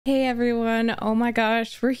Hey everyone, oh my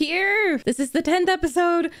gosh, we're here! This is the 10th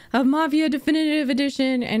episode of Mafia Definitive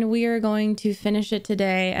Edition, and we are going to finish it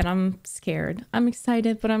today, and I'm scared. I'm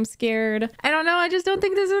excited, but I'm scared. I don't know, I just don't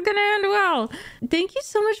think this is gonna end well. Thank you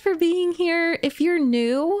so much for being here. If you're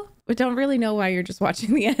new, I don't really know why you're just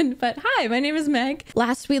watching the end, but hi, my name is Meg.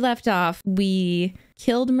 Last we left off, we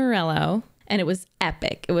killed Morello. And it was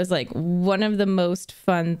epic. It was like one of the most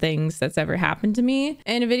fun things that's ever happened to me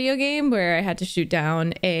in a video game, where I had to shoot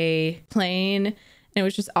down a plane. And it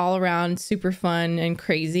was just all around super fun and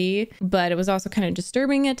crazy, but it was also kind of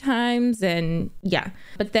disturbing at times. And yeah,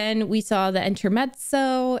 but then we saw the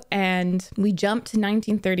intermezzo and we jumped to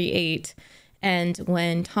 1938. And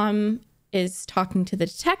when Tom is talking to the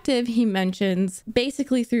detective, he mentions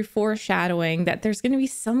basically through foreshadowing that there's going to be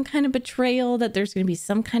some kind of betrayal, that there's going to be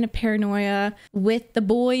some kind of paranoia with the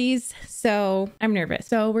boys. So I'm nervous.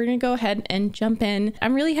 So we're going to go ahead and jump in.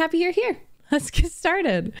 I'm really happy you're here. Let's get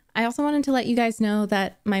started. I also wanted to let you guys know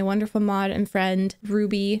that my wonderful mod and friend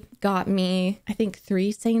Ruby got me, I think,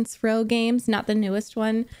 3 Saints Row games, not the newest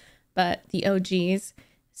one, but the OGs.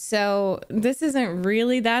 So this isn't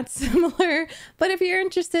really that similar, but if you're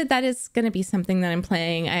interested, that is going to be something that I'm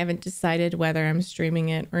playing. I haven't decided whether I'm streaming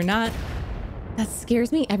it or not. That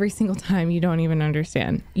scares me every single time. You don't even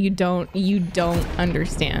understand. You don't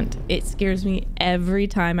understand. It scares me every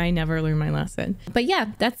time. I never learn my lesson. But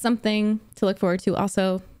yeah, that's something to look forward to.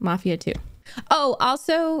 Also, Mafia 2. Oh,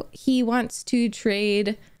 also, he wants to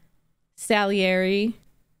trade Salieri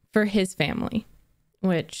for his family.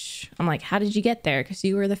 Which I'm like, how did you get there? Because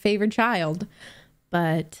you were the favored child.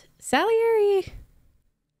 But Salieri,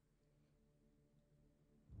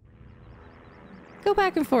 go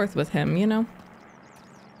back and forth with him, you know?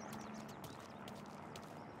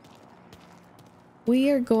 We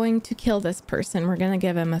are going to kill this person. We're going to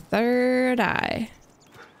give him a third eye.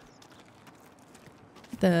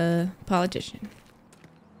 The politician.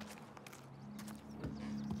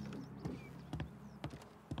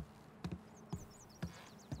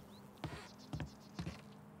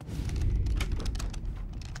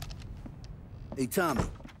 Hey, Tommy.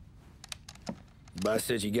 Boss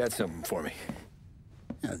said you got something for me.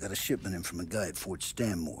 Yeah, I got a shipment in from a guy at Fort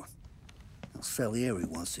Stanmore. Now, Salieri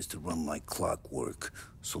wants this to run like clockwork,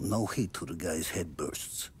 so no heat till the guy's head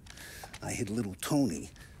bursts. I hit little Tony,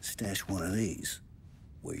 stash one of these,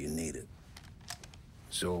 where you need it.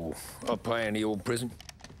 So, up high in the old prison?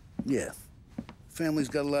 Yeah. Family's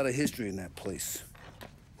got a lot of history in that place.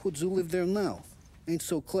 Hoods who live there now ain't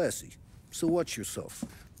so classy, so watch yourself.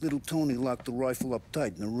 Little Tony locked the rifle up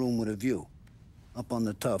tight in a room with a view, up on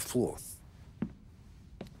the top floor.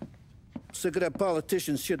 Sick of that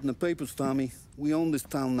politician shit in the papers, Tommy. We own this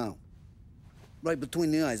town now. Right between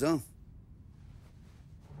the eyes, huh?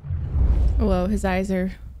 Whoa, his eyes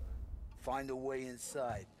are Find a way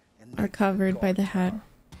inside. And are covered by the hat.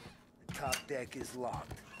 The top deck is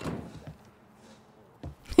locked.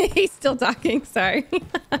 He's still talking, sorry.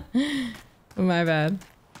 My bad.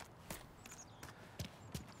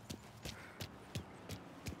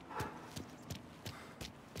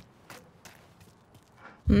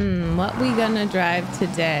 What we gonna drive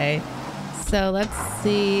today? So let's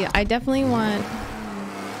see. I definitely want...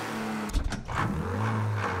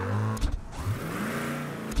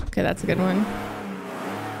 Okay, that's a good one.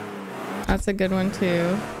 That's a good one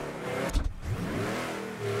too.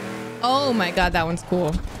 Oh my god, that one's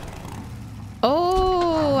cool.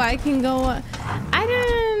 Oh, I can go... I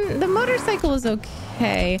didn't... The motorcycle is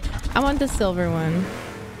okay. I want the silver one.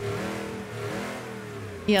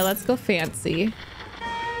 Yeah, let's go fancy.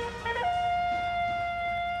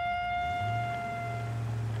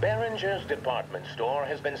 Behringer's department store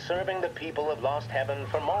has been serving the people of Lost Heaven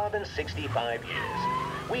for more than 65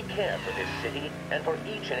 years. We care for this city and for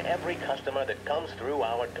each and every customer that comes through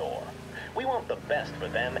our door. We want the best for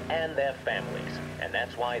them and their families, and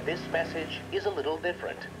that's why this message is a little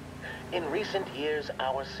different. In recent years,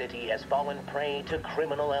 our city has fallen prey to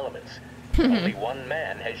criminal elements. Only one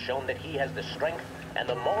man has shown that he has the strength and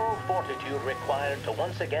the moral fortitude required to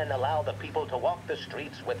once again allow the people to walk the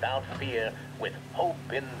streets without fear, with hope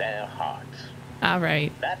in their hearts. All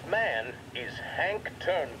right. That man is Hank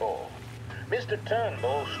Turnbull. Mr.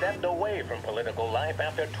 Turnbull stepped away from political life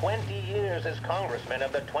after 20 years as congressman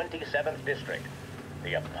of the 27th District.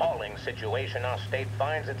 The appalling situation our state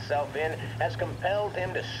finds itself in has compelled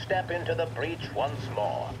him to step into the breach once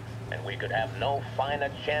more. And we could have no finer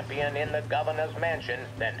champion in the governor's mansion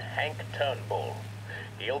than Hank Turnbull.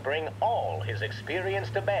 He'll bring all his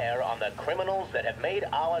experience to bear on the criminals that have made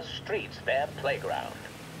our streets their playground.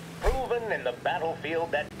 Proven in the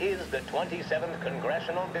battlefield that is the 27th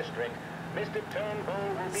Congressional District, Mr. Turnbull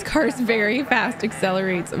will be This car's very fast,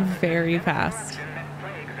 accelerates very fast.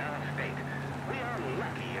 We are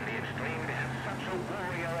lucky in the extreme to have such a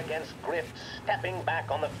warrior against grift stepping back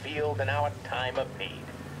on the field in our time of need.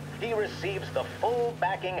 He receives the full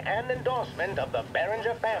backing and endorsement of the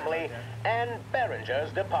Behringer family and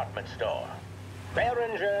Behringer's department store.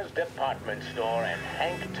 Behringer's department store and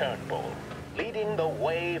Hank Turnbull, leading the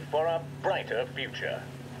way for a brighter future.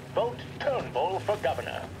 Vote Turnbull for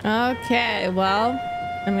governor. Okay, well,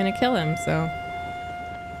 I'm gonna kill him, so.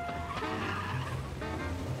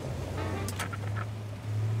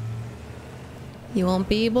 You won't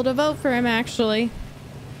be able to vote for him, actually.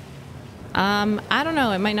 I don't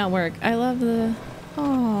know, it might not work. I love the...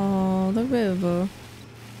 Oh, the river.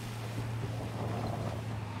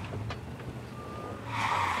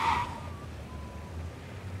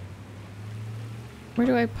 Where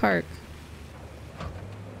do I park?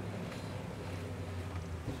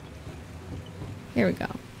 Here we go.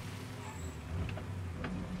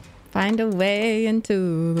 Find a way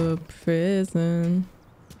into the prison.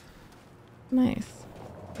 Nice.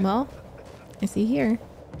 Well, I see here.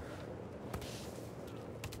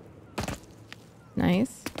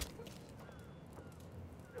 Nice.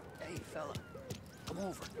 Hey, fella. Come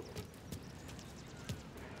over.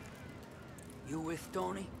 You with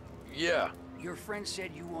Tony? Yeah. Your friend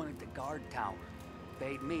said you wanted the guard tower.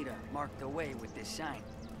 Bade me to mark the way with this sign.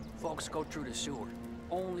 Folks go through the sewer.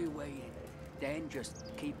 Only way in. Then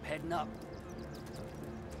just keep heading up.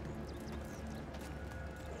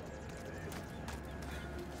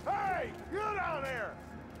 Hey, you down there!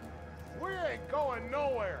 We ain't going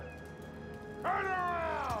nowhere. Turn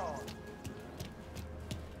around!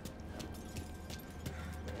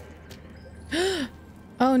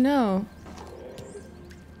 Oh no.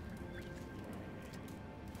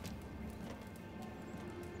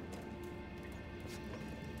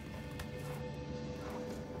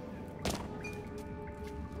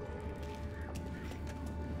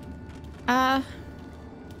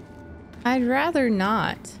 I'd rather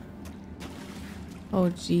not. Oh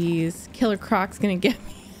geez, Killer Croc's gonna get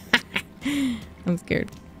me. I'm scared.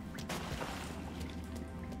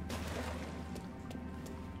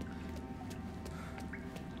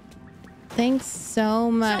 Thanks so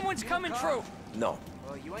much. Someone's coming through! No.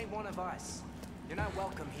 Well, you ain't one of us. You're not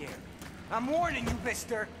welcome here. I'm warning you,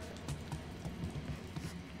 mister.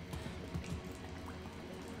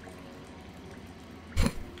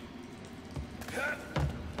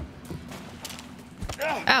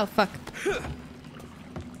 Oh fuck.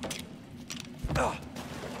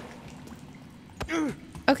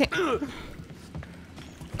 Okay.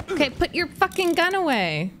 Okay, put your fucking gun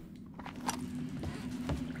away.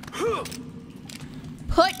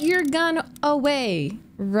 Put your gun away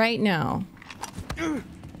right now.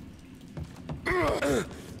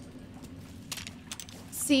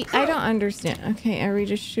 See, I don't understand. Okay, are we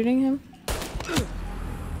just shooting him?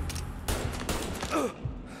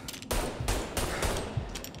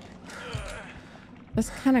 That's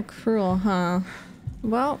kind of cruel, huh?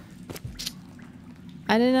 Well,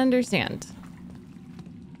 I didn't understand.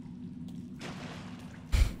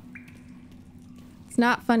 It's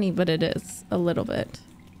not funny, but it is a little bit.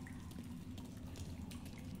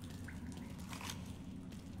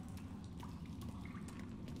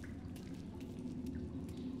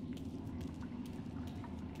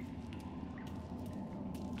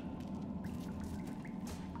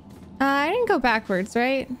 I didn't go backwards,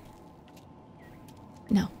 right?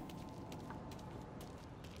 No.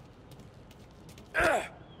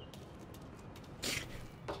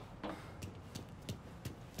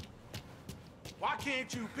 Why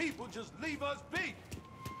can't you people just leave us be?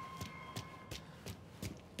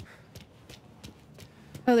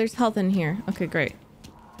 Oh, there's health in here. Okay, great.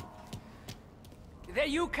 There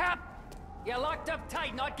you, cop? You're locked up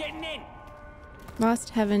tight, not getting in. Lost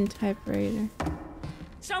Heaven typewriter.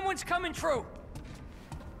 Someone's coming through.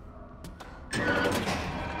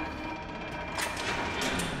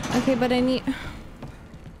 Okay, but I need...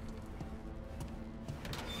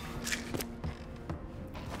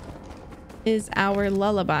 Is our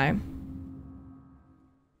lullaby.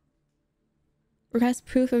 Request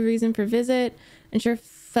proof of reason for visit. Ensure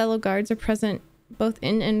fellow guards are present both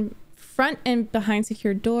in and front and behind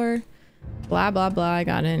secured door. Blah, blah, blah. I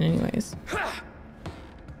got in anyways.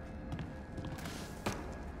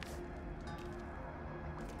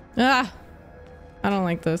 Ah! I don't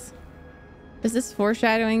like this. Is this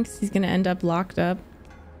foreshadowing? 'Cause he's gonna end up locked up.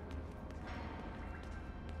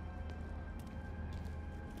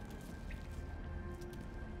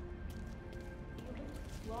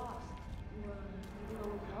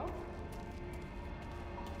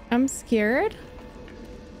 I'm scared.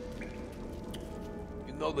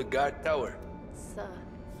 called the guard tower? It's,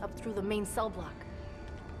 up through the main cell block.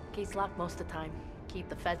 Gate's locked most of the time. Keep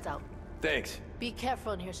the feds out. Thanks. Be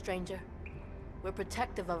careful in here, stranger. We're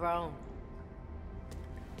protective of our own.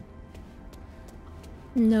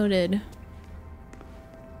 Noted.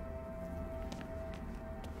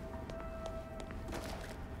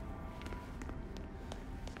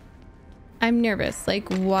 I'm nervous. Like,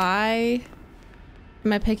 why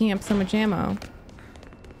am I picking up so much ammo?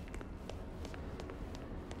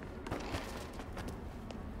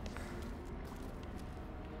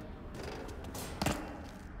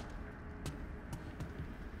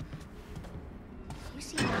 You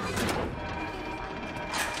see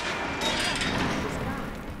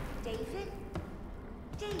David?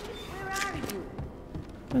 David, where are you?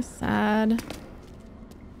 So sad.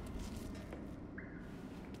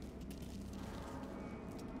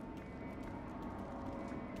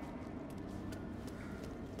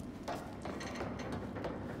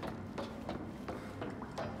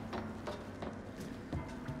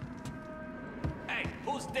 Hey,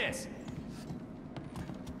 who's this?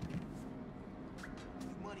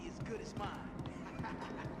 Money as good as mine.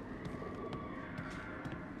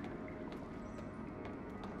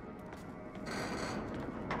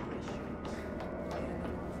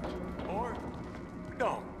 Or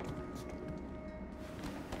no?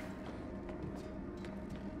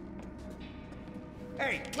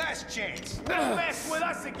 Hey, last chance. Don't mess with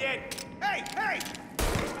us again. Hey, hey!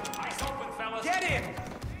 Eyes open, fellas. Get in!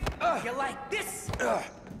 You like this?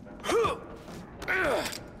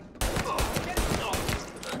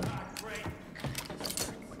 Great.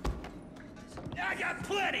 I got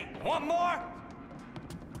plenty. One more?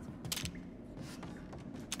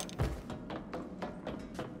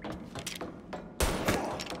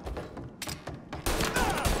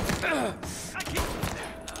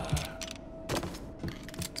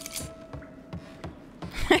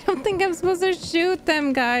 I don't think I'm supposed to shoot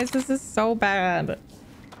them, guys. This is so bad.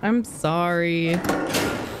 I'm sorry.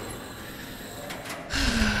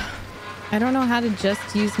 I don't know how to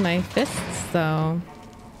just use my fists, though.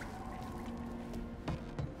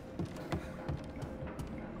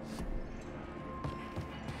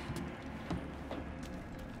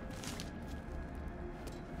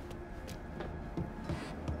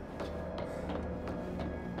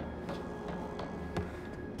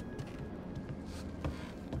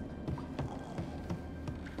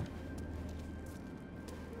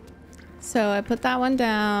 So I put that one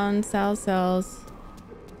down. Cells.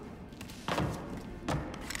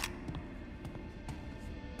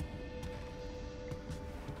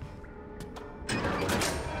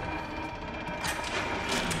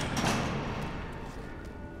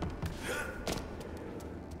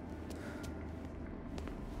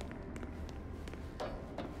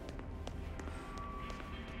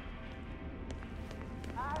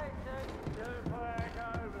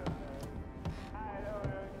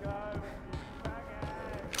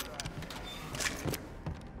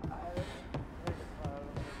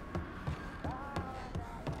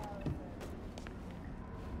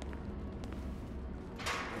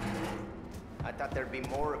 I thought there'd be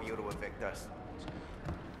more of you to evict us.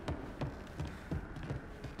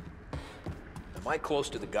 Am I close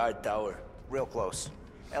to the guard tower? Real close.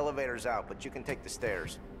 Elevator's out, but you can take the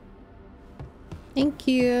stairs. Thank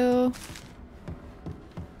you.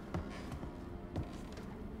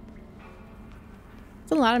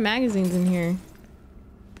 There's a lot of magazines in here.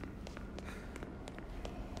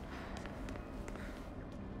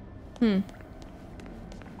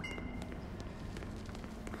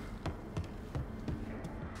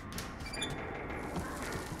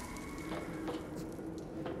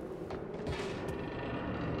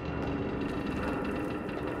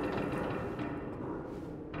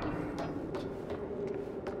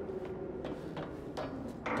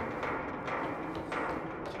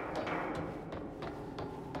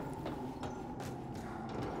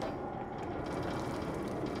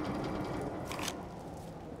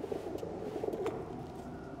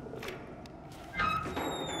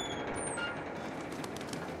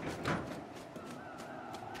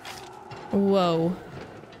 Whoa.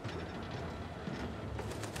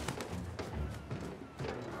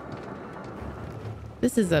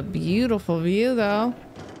 This is a beautiful view, though.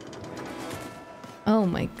 Oh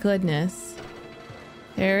my goodness.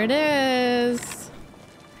 There it is.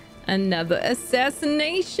 Another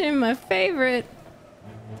assassination, my favorite.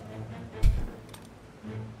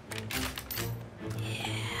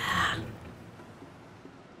 Yeah.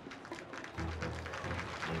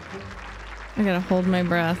 I gotta hold my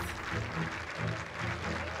breath.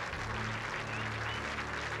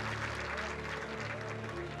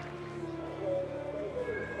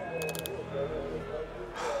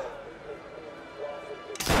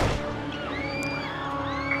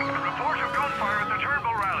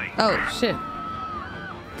 Oh, shit.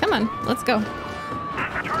 Come on, let's go.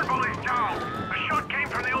 Turbo's down. The shot came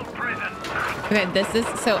from the old prison. Okay, this is...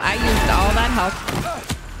 So I used all that health.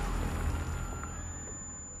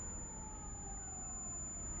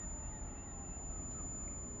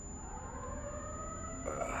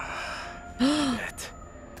 Shit.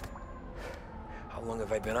 How long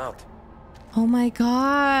have I been out? Oh my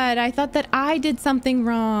god. I thought that I did something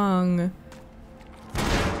wrong.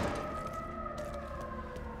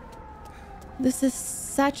 This is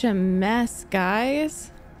such a mess,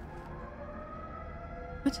 guys.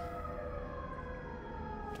 What?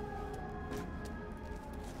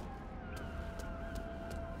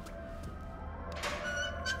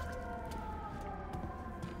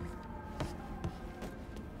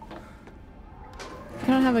 I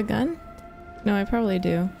don't have a gun? No, I probably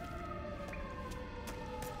do.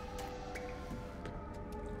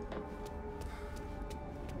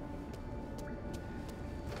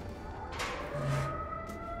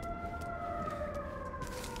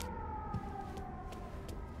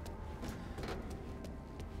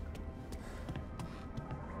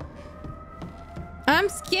 I'm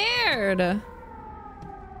scared.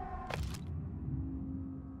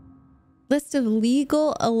 List of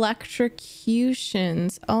legal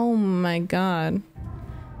electrocutions. Oh my god.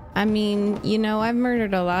 I mean, you know, I've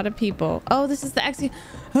murdered a lot of people. Oh, this is the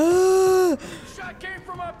Shot came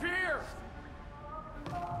from up here.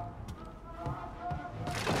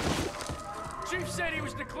 Chief said he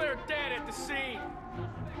was declared dead at the scene.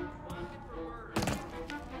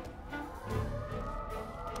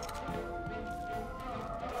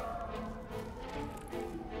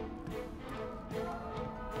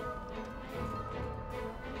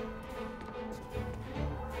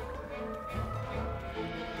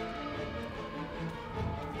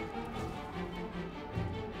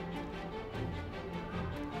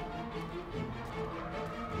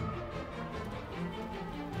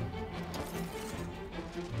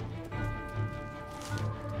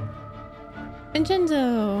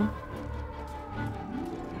 Vincenzo.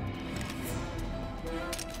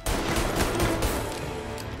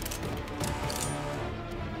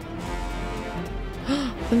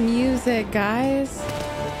 The music, guys.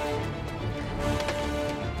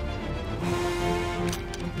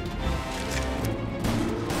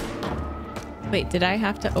 Wait, did I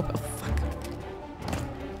have to open? Oh, fuck.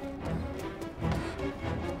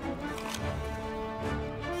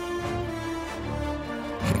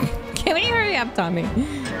 Can we hurry up, Tommy?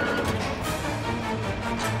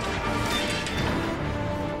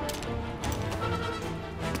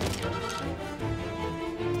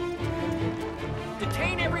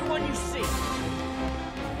 Detain everyone you see. The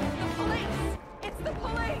police! It's the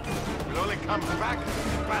police! We'll only come back,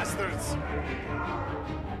 bastards.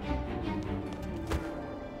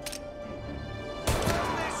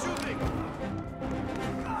 They're shooting.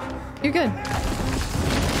 You're good.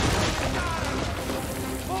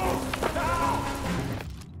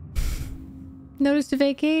 Notice to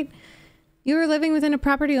vacate. You are living within a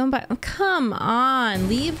property owned by... Oh, come on.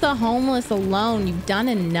 Leave the homeless alone. You've done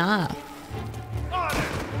enough.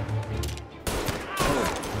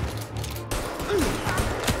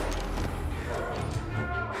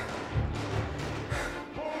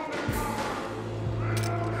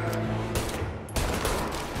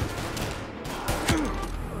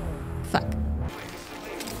 Fuck.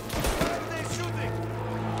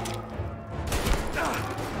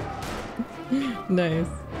 Nice.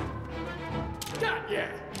 Not yet.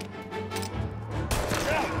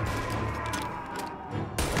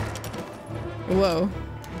 Whoa.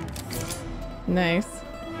 Nice.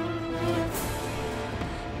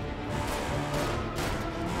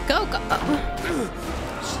 Go, go.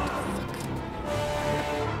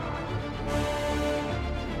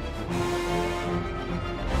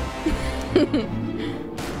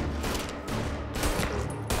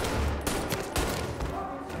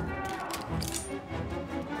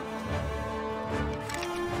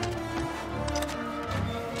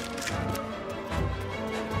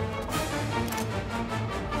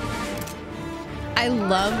 I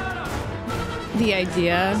love the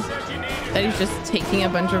idea that he's just taking a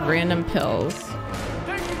bunch of random pills.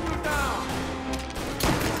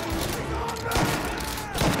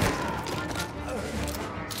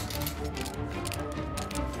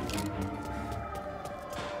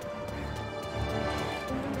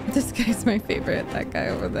 This guy's my favorite, that guy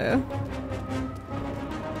over there.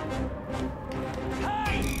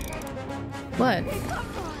 What?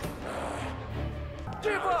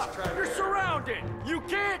 Give up! You're surrounded! You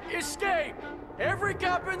can't escape! Every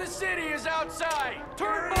cop in the city is outside!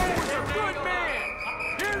 Turnbull was a good man!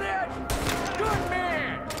 Hear that? Good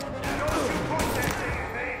man!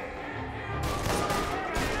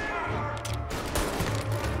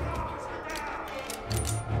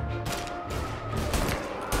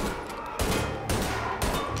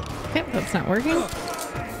 Okay, that's not working.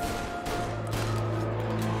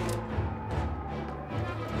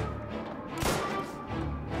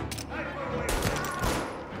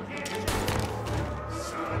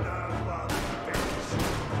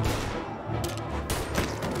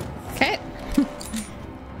 Okay.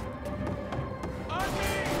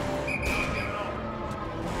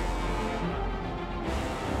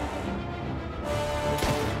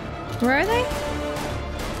 Where are they?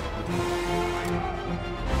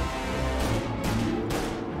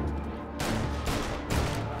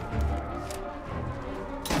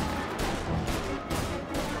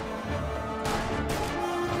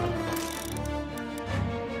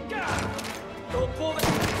 Don't pull the...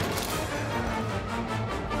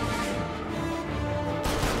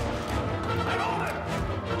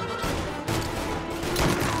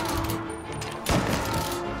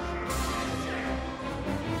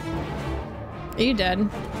 Are you dead?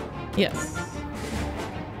 Yes.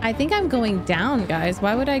 I think I'm going down, guys.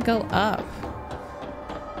 Why would I go up?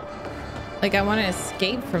 Like, I want to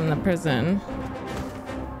escape from the prison.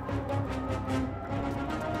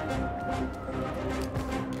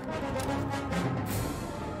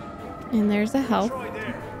 And there's a health.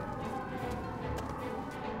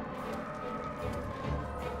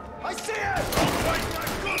 I see it!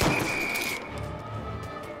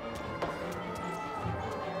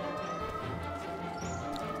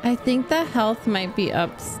 I think the health might be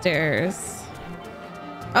upstairs.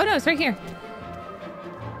 Oh no, it's right here.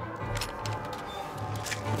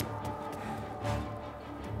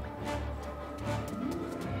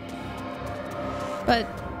 But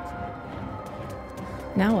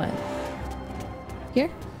now what? Here?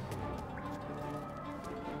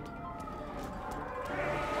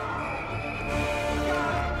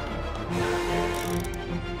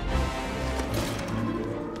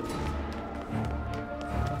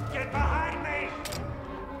 Get behind me!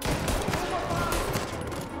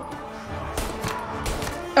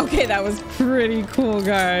 Okay, that was pretty cool,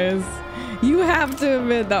 guys. You have to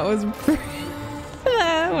admit that was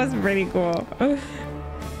that was pretty cool.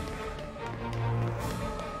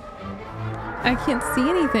 I can't see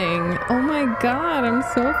anything. Oh my god, I'm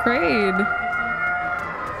so afraid.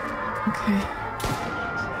 Okay.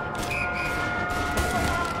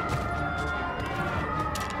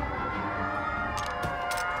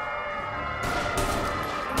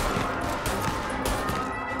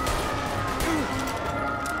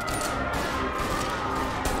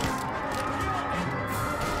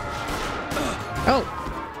 Oh.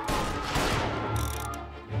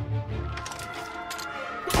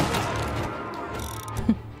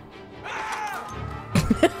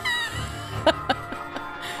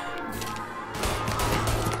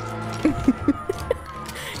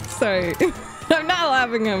 Sorry. I'm not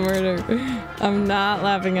laughing at murder. I'm not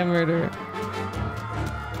laughing at murder.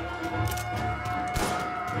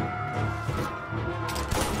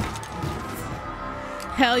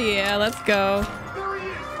 Hell yeah, let's go.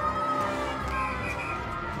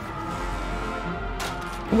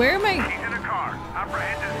 Where am I? He's in a car.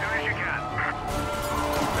 Apprehend as soon as you can.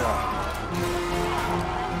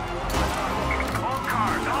 All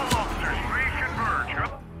cars, all officers, reconverge.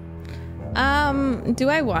 Do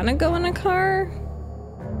I want to go in a car?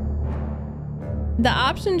 The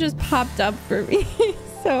option just popped up for me,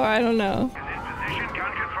 so I don't know. Is in position,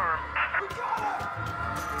 can confirm.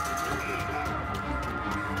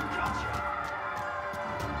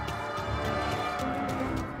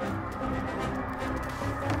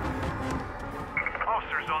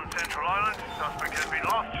 Officers on Central Island. Suspect has been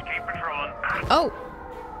lost. Keep patrolling. Oh.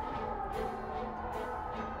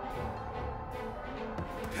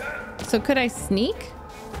 So could I sneak?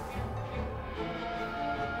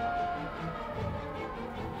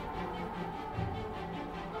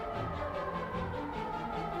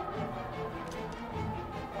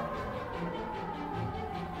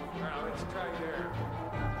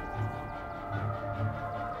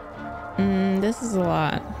 This is a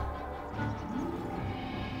lot.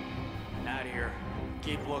 Not here.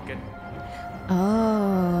 Keep looking.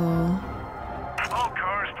 Oh. All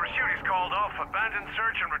cars, pursuit is called off. Abandon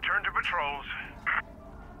search and return to patrols.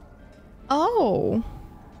 Oh.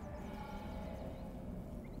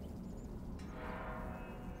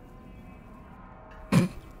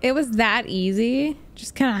 It was that easy.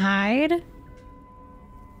 Just kind of hide.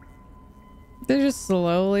 They're just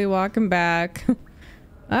slowly walking back.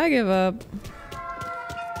 I give up.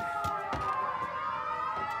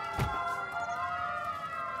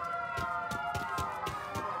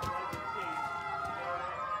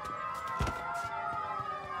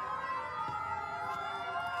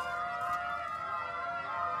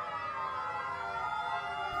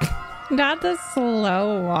 Not the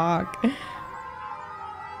slow walk. I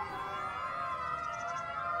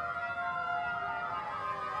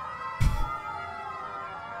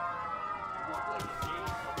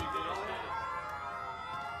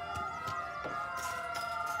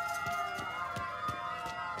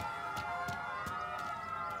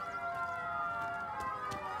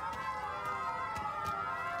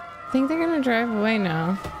think they're gonna drive away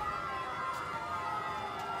now.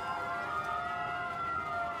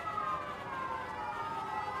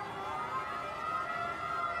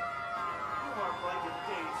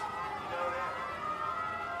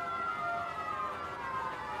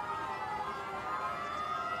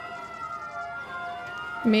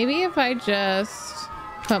 Maybe if I just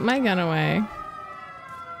put my gun away,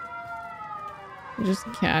 just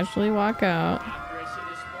casually walk out.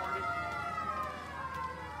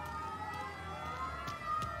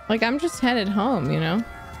 Like, I'm just headed home, you know?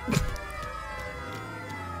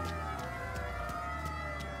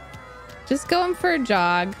 Just going for a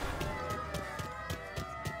jog.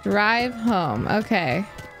 Drive home. Okay.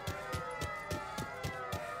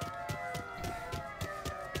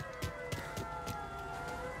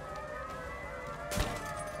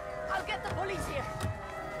 I'll get the police here.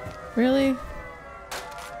 Really?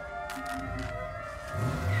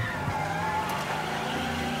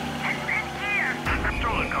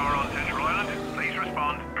 Stolen car on Central Island. Please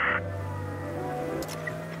respond.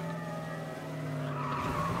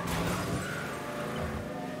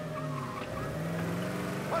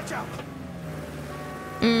 Watch out.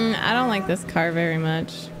 I don't like this car very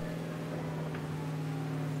much.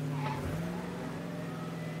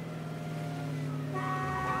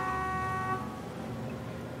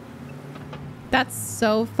 That's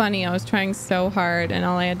so funny. I was trying so hard and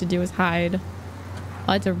all I had to do was hide.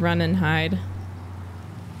 I had to run and hide.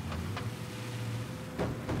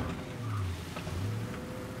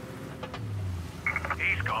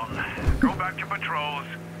 He's gone. Go back to patrols.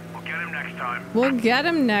 We'll get him next time. We'll get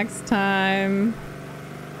him next time.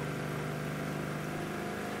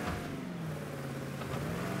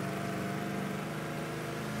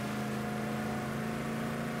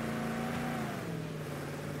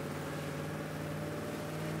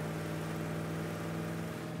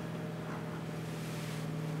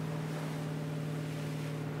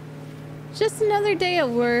 Just another day at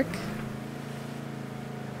work.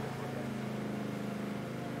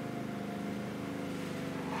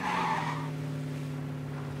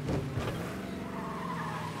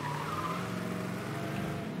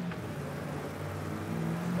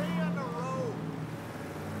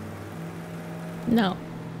 No.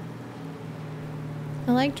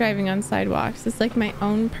 I like driving on sidewalks. It's like my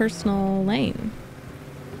own personal lane.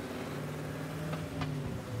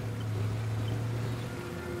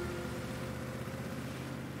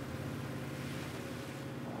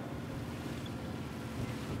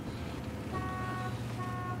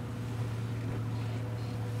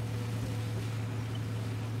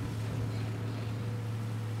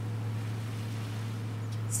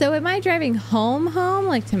 So am I driving home,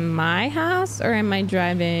 like to my house, or am I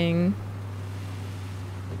driving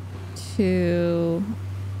to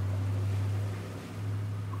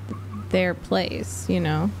their place, you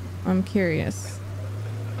know? I'm curious.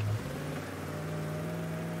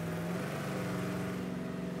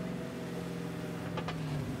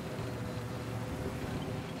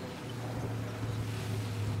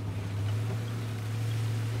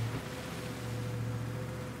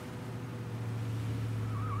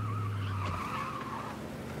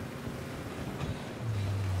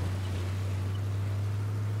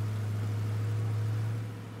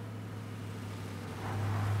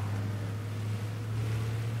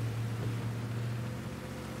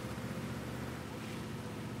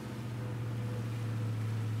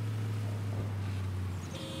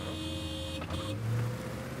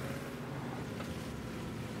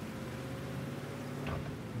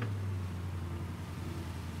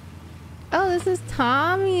 Oh, this is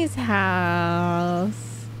Tommy's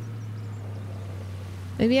house.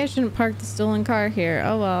 Maybe I shouldn't park the stolen car here.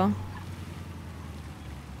 Oh well.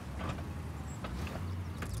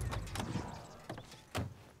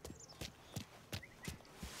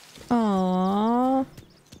 Aww.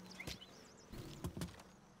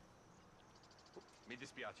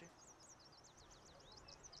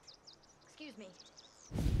 Excuse me.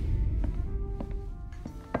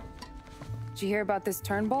 Did you hear about this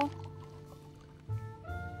Turnbull?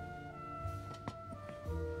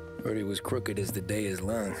 Heard he was crooked as the day is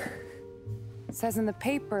long. It says in the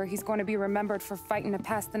paper he's going to be remembered for fighting to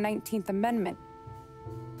pass the 19th Amendment.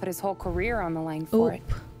 Put his whole career on the line for it.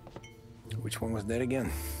 Which one was that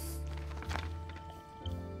again?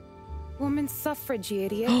 Women's suffrage, you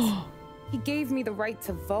idiot. He gave me the right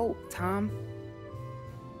to vote, Tom.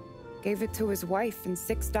 Gave it to his wife and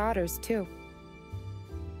 6 daughters, too.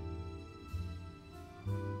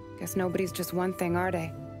 Guess nobody's just one thing, are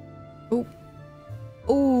they? Oh.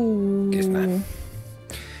 Oh. Guess not.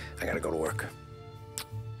 I gotta go to work.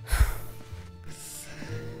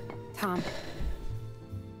 Tom,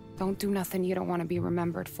 don't do nothing you don't want to be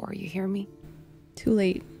remembered for, you hear me? Too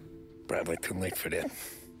late. Probably too late for that.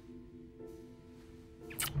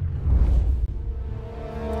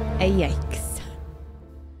 A yikes.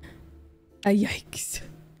 A yikes.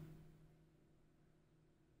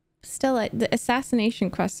 Still, the assassination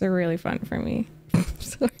quests are really fun for me.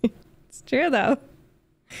 Sorry. It's true, though.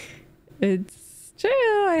 It's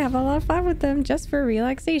true. I have a lot of fun with them just for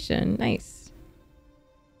relaxation. Nice.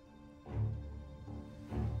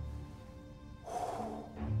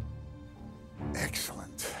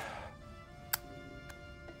 Excellent.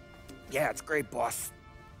 Yeah, it's great, boss.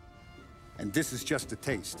 And this is just a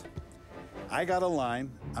taste. I got a line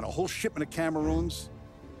on a whole shipment of Cameroons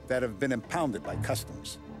that have been impounded by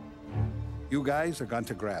customs. You guys are going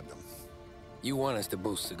to grab them. You want us to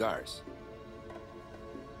boost cigars?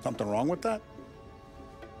 Something wrong with that?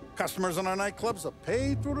 Customers in our nightclubs are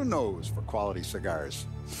paid through the nose for quality cigars.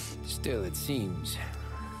 Still, it seems...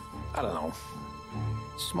 I don't know.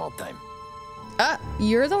 Small time.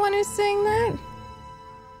 You're the one who's saying that?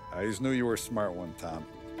 I just knew you were a smart one, Tom.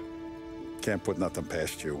 Can't put nothing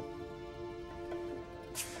past you.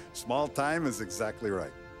 Small time is exactly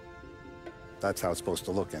right. That's how it's supposed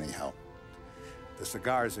to look anyhow. The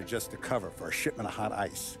cigars are just a cover for a shipment of hot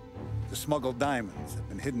ice. The smuggled diamonds have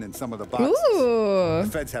been hidden in some of the boxes. Ooh. The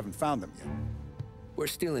feds haven't found them yet. We're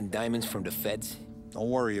stealing diamonds from the feds? Don't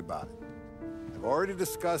worry about it. I've already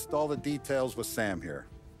discussed all the details with Sam here.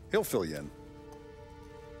 He'll fill you in.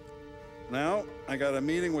 Now, I got a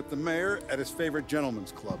meeting with the mayor at his favorite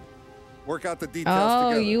gentleman's club. Work out the details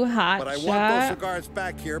together. You hot But I shot. want those cigars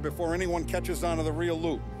back here before anyone catches on to the real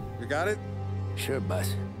loot. You got it? Sure,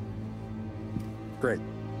 boss. Great.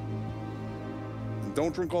 And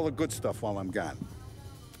don't drink all the good stuff while I'm gone.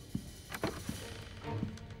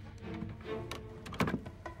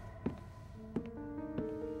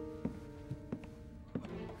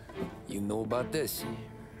 You know about this?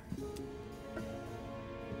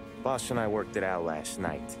 Boss and I worked it out last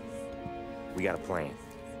night. We got a plan.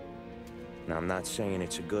 Now, I'm not saying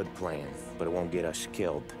it's a good plan, but it won't get us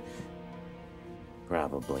killed.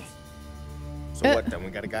 Probably. So what then?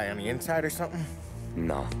 We got a guy on the inside or something?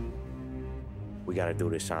 No. We gotta do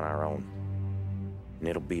this on our own. And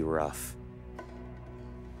it'll be rough.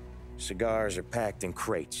 Cigars are packed in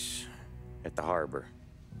crates at the harbor.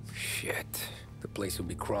 Shit. The place will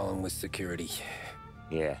be crawling with security.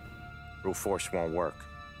 Yeah. Brute force won't work.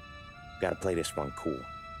 Gotta play this one cool.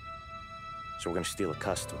 So we're gonna steal a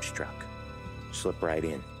customs truck. Slip right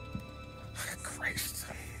in. Christ.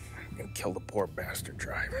 And kill the poor bastard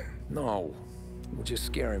driver. No. We'll just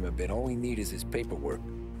scare him a bit. All we need is his paperwork.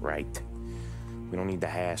 Right. We don't need the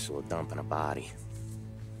hassle of dumping a body.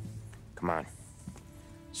 Come on.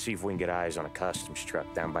 See if we can get eyes on a customs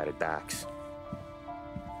truck down by the docks.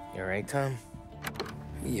 You alright, Tom?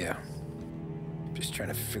 Yeah. Just trying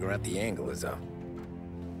to figure out the angle is up.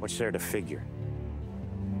 What's there to figure?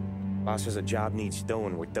 Boss says a job needs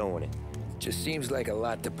doing, we're doing it. Just seems like a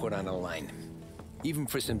lot to put on the line. Even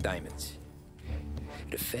for some diamonds. If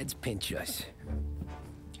the feds pinch us,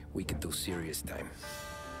 we could do serious time.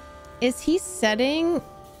 Is he setting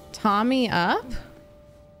Tommy up?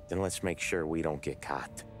 Then let's make sure we don't get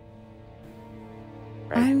caught.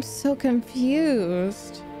 Right? I'm so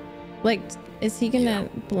confused. Like, is he gonna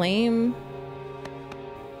blame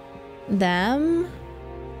them?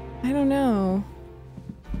 I don't know.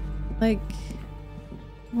 Like,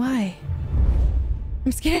 why?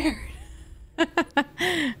 I'm scared.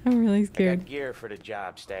 I'm really I scared. got gear for the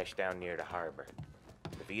job stashed down near the harbor.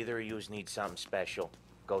 If either of yous need something special,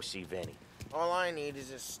 go see Vinny. All I need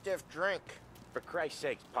is a stiff drink. For Christ's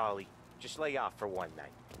sakes, Polly, just lay off for one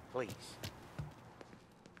night, please.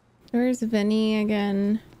 Where's Vinny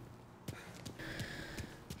again?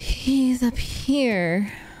 He's up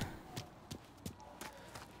here.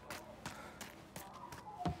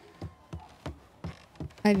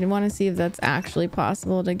 I want to see if that's actually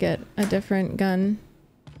possible to get a different gun.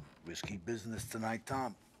 Risky business tonight,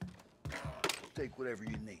 Tom. Take whatever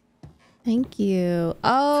you need. Thank you.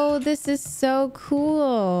 Oh, this is so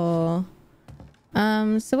cool.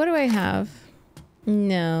 So what do I have?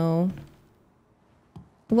 No.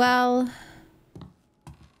 Well,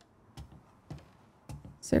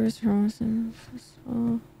 service promotion.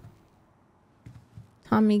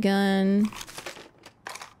 Tommy gun.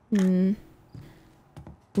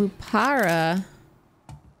 Lupara.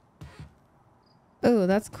 Oh,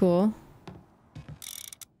 that's cool.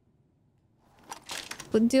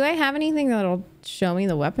 But do I have anything that'll show me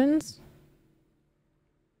the weapons?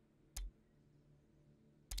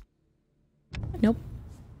 Nope.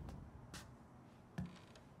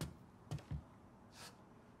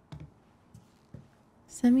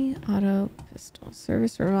 Semi-auto pistol,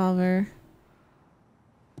 service revolver.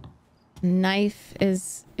 Knife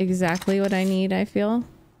is exactly what I need, I feel.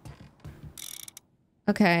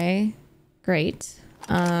 Okay, great.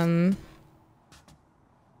 For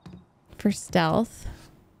stealth.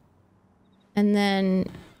 And then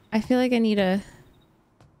I feel like I need a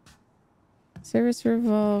service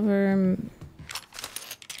revolver.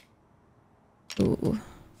 Ooh.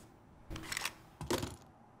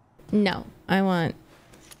 No, I want...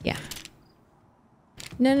 Yeah.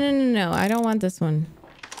 No, no, no, no. I don't want this one.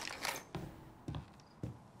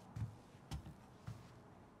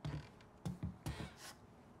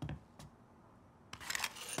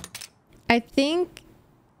 I think...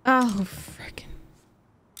 Oh, frickin'.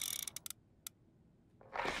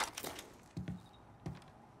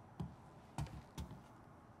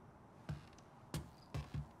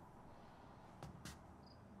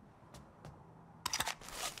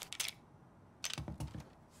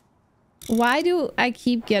 Why do I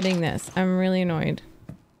keep getting this? I'm really annoyed.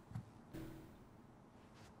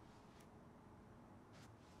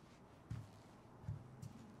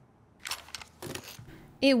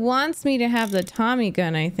 It wants me to have the Tommy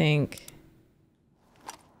gun, I think.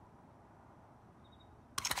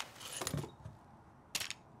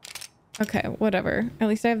 Okay, whatever. At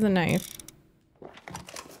least I have the knife.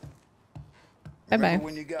 Bye-bye.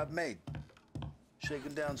 When you got made.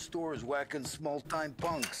 Shaking down stores, whacking small-time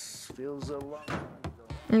punks. Feels a long time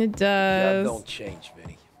ago. It does. Job don't change,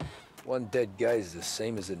 Vinny. One dead guy is the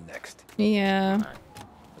same as the next. Yeah. Come on,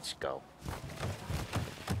 let's go.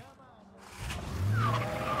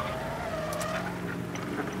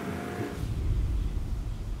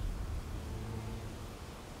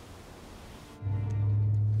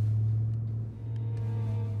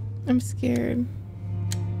 I'm scared.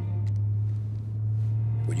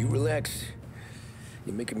 Will you relax?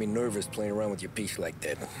 You're making me nervous playing around with your piece like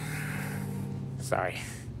that. Sorry.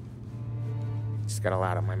 Just got a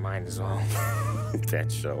lot on my mind is all.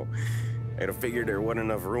 That's so. I'd have figured there wasn't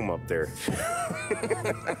enough room up there.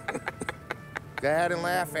 Go ahead and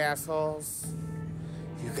laugh, assholes.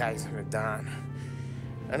 You guys are done.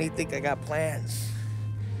 I don't think I got plans.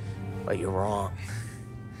 But you're wrong.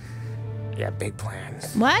 I got big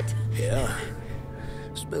plans. What? Yeah.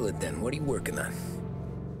 Spill it then. What are you working on?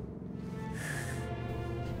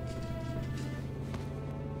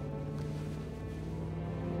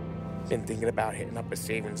 Been thinking about hitting up a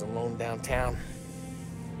savings and loan downtown.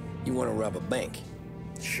 You want to rob a bank?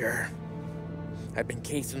 Sure. I've been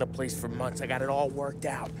casing the place for months. I got it all worked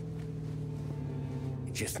out. I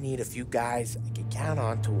just need a few guys I can count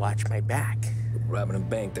on to watch my back. Robbing a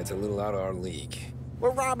bank, that's a little out of our league.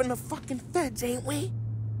 We're robbing the fucking feds, ain't we?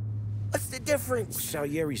 What's the difference?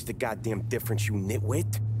 Salieri's the goddamn difference, you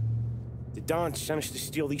nitwit. The Don sent us to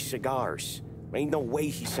steal these cigars. Ain't no way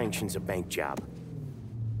he sanctions a bank job.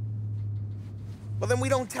 Well, then we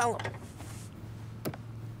don't tell him.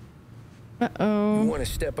 Uh-oh. You want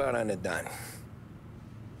to step out on the Don?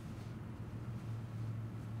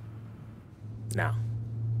 No.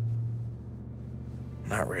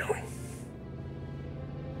 Not really.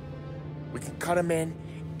 We can cut him in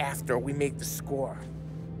after we make the score.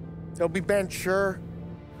 He'll be bent, sure,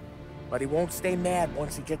 but he won't stay mad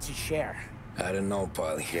once he gets his share. I don't know,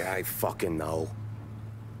 Polly. Yeah, I fucking know.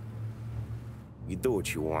 You do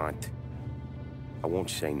what you want. I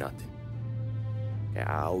won't say nothing. Yeah,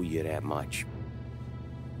 I owe you that much.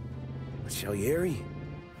 But Salieri,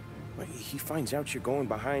 when he finds out you're going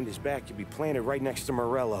behind his back, you'll be planted right next to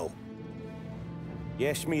Morello. You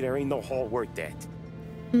ask me, there ain't no haul worth that.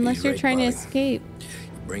 Unless you're trying to escape.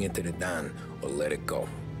 Bring it to the Don or let it go.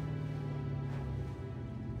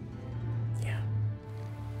 Yeah.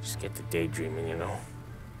 Just get to daydreaming, you know.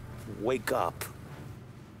 Wake up.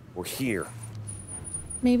 We're here.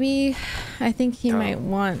 Maybe I think he might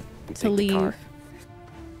want to leave.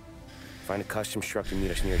 Find a customs truck and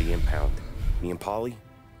meet us near the impound. Me and Polly,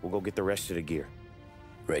 we'll go get the rest of the gear.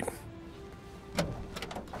 Right.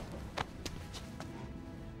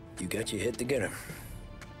 You got your head together.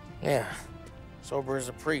 Yeah. Sober as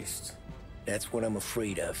a priest. That's what I'm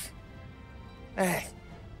afraid of. Hey,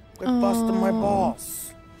 quit busting my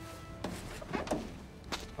balls.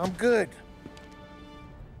 I'm good.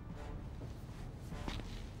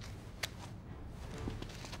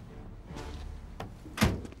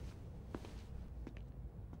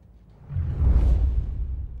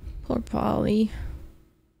 Poor Polly.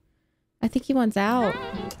 I think he wants out.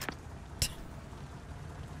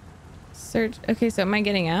 Search. Okay, so am I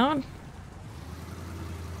getting out?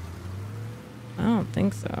 I don't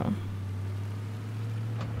think so.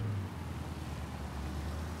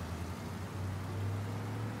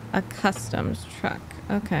 A customs truck.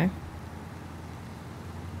 Okay.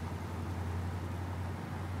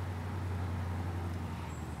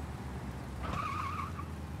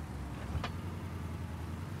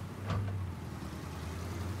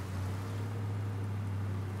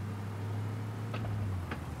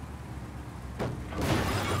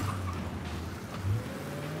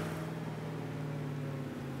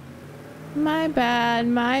 My bad,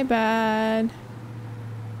 my bad.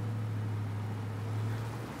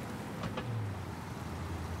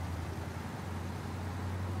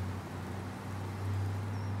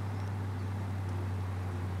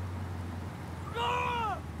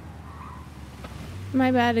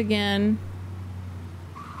 My bad again.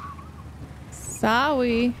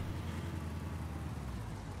 Sorry.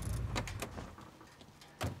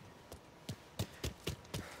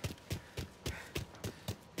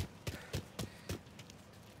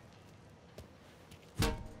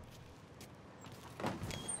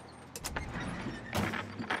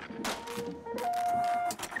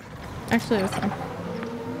 Actually, it was fine.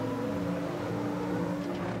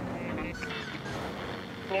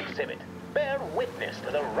 Exhibit. Bear witness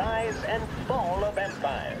to the rise and fall of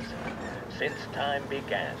empires. Since time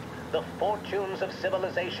began, the fortunes of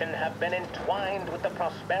civilization have been entwined with the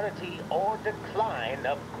prosperity or decline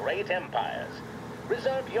of great empires.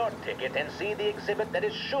 Reserve your ticket and see the exhibit that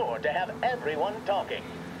is sure to have everyone talking.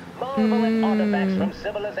 Marvel at artifacts from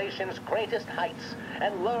civilization's greatest heights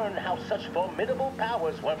and learn how such formidable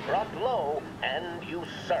powers were brought low and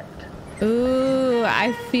usurped. Ooh,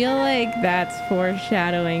 I feel like that's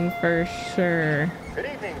foreshadowing for sure. Good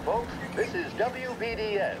evening, folks. This is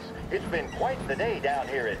WBDS. It's been quite the day down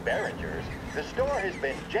here at Behringer's. The store has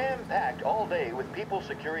been jam-packed all day with people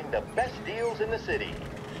securing the best deals in the city.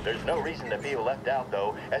 There's no reason to feel left out,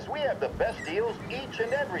 though, as we have the best deals each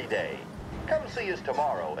and every day. Come see us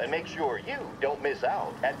tomorrow and make sure you don't miss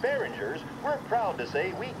out. At Behringer's, we're proud to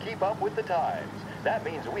say we keep up with the times. That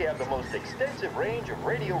means we have the most extensive range of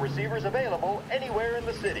radio receivers available anywhere in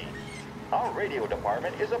the city. Our radio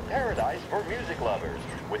department is a paradise for music lovers,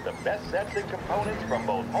 with the best sets and components from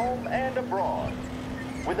both home and abroad.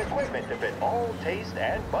 With equipment to fit all tastes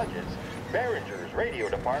and budgets, Behringer's radio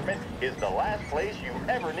department is the last place you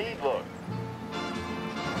ever need look.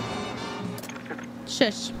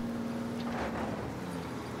 Shush.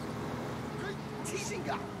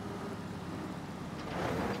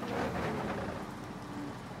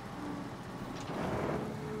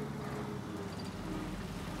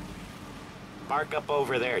 Park up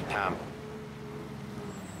over there, Tom.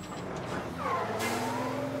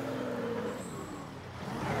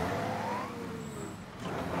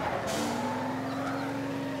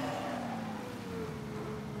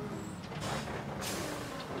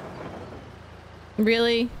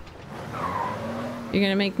 Really? You're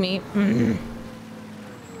gonna make me?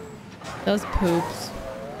 Those poops.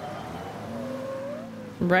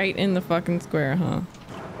 Right in the fucking square, huh?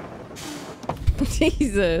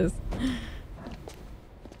 Jesus.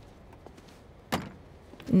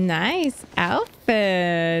 Nice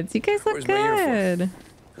outfits. You guys look good.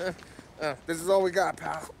 This is all we got,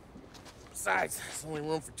 pal. Besides, there's only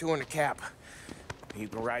room for 2 in the cab. You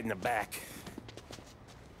can ride in the back.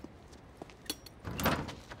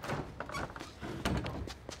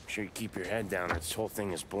 Make sure you keep your head down or this whole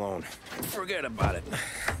thing is blown. Forget about it.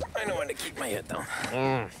 I know when to keep my head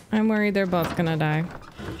down. I'm worried they're both gonna die.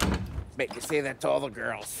 Make you say that to all the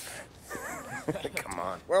girls. Come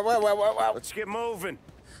on. Well. Let's get moving.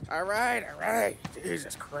 All right.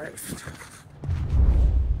 Jesus Christ.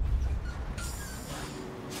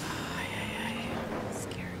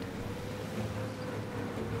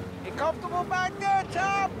 You comfortable back there,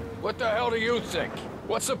 Tom? What the hell do you think?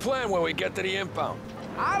 What's the plan when we get to the impound?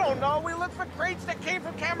 I don't know. We look for crates that came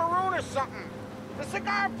from Cameroon or something. The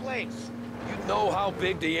cigar place. You know how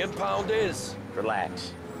big the impound is?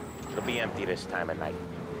 Relax. It'll be empty this time of night.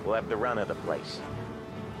 We'll have the run of the place.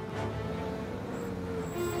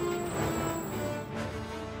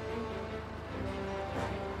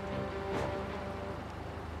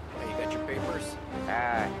 Hey, you got your papers?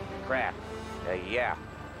 Ah, crap. Yeah.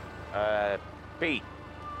 Pete,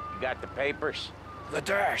 you got the papers? The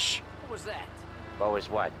dash. What was that? What was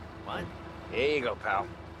what? What? Here you go, pal.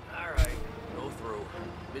 All right, go through.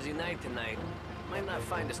 Busy night tonight. Might not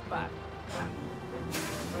find a spot.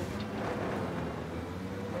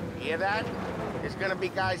 Hear that? There's gonna be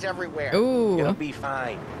guys everywhere. Ooh. It'll be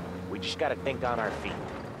fine. We just gotta think on our feet.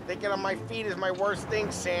 Thinking on my feet is my worst thing,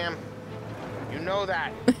 Sam. You know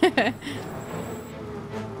that.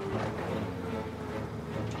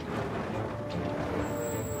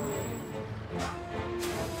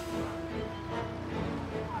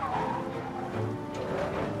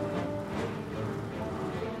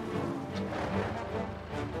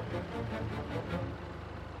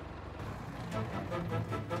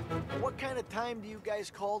 What kind of time do you guys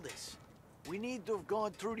call this? We need to have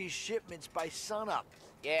gone through these shipments by sunup.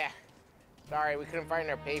 Yeah. Sorry, we couldn't find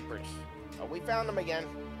our papers. But we found them again.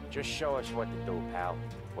 Just show us what to do, pal.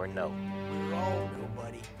 Or no. We're all new,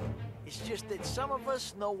 buddy. It's just that some of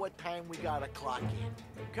us know what time we gotta clock in.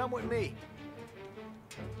 Come with me.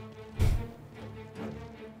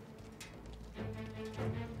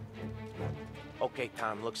 Okay,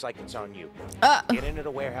 Tom, looks like it's on you. Get into the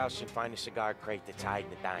warehouse and find a cigar crate that's hiding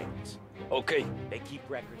the diamonds. Okay. They keep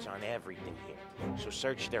records on everything here, so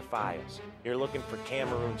search their files. You're looking for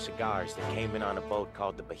Cameroon cigars that came in on a boat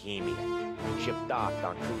called the Bohemia. Ship docked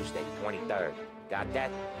on Tuesday, 23rd. Got that?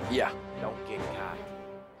 Yeah. Don't get caught.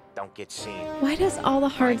 Don't get seen. Why does all the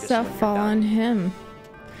hard stuff fall on him?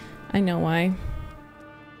 I know why.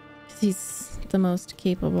 'Cause he's the most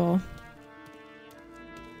capable.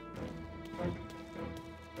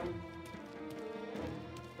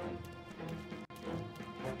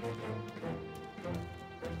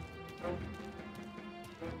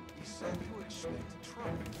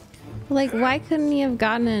 Like, why couldn't he have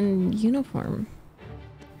gotten in uniform?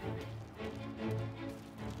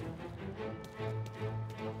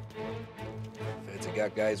 Feds have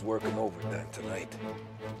got guys working overtime tonight.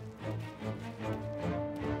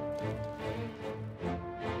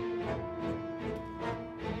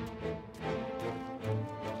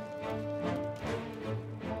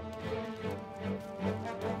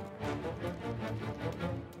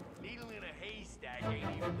 Needle in a haystack ain't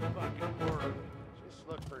even the fucking word. Just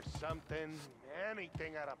look for something,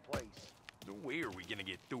 anything out of place. No way are we gonna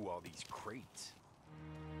get through all these crates.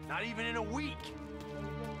 Not even in a week.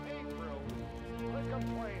 Hey, bro. Quit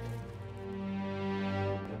complaining.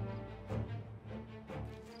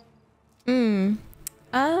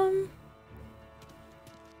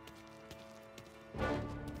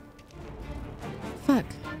 Fuck.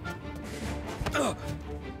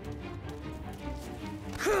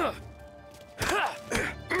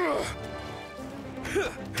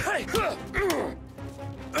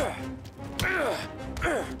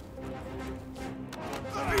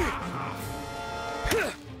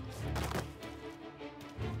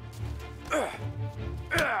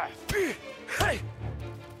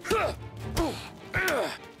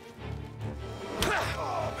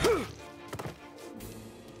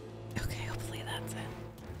 Okay, hopefully that's it.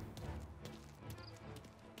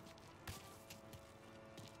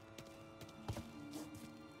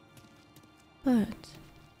 But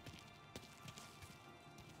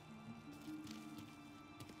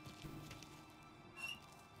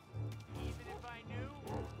Even if I knew,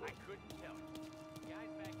 I couldn't tell you.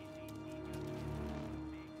 Guys back in DC got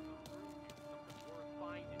big some room here, something worth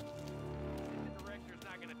finding. And the director's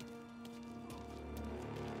not gonna.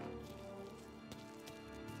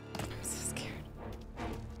 I'm so scared.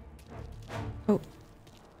 Oh.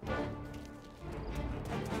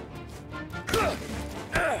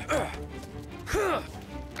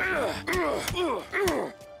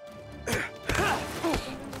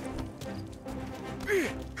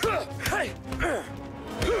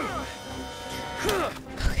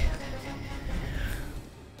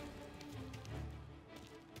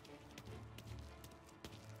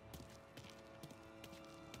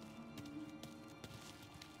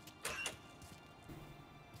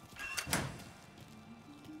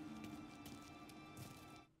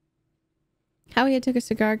 Howie took a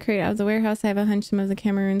cigar crate out of the warehouse. I have a hunch some of the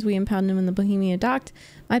Cameroons we impounded him in the Bohemia docked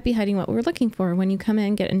might be hiding what we're looking for. When you come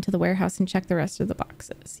in, get into the warehouse and check the rest of the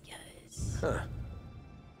boxes. Yes. Huh.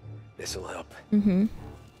 This'll help. Mm-hmm.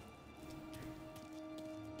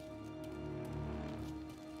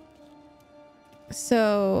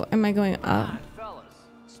 So, am I going up? Fellas,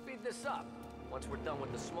 speed this up. Once we're done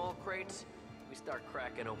with the small crates, we start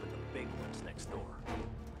cracking open the big ones next door.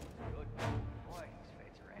 Good boy, these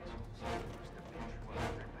feds are assholes. Must have been through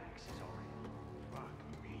 100 maxes already. Fuck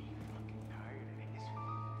me, fucking tired of this.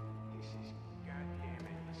 This is goddamn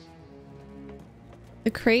endless.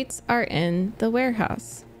 The crates are in the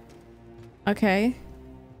warehouse. Okay.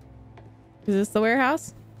 Is this the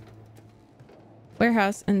warehouse?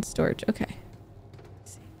 Warehouse and storage. Okay.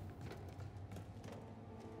 Let's see.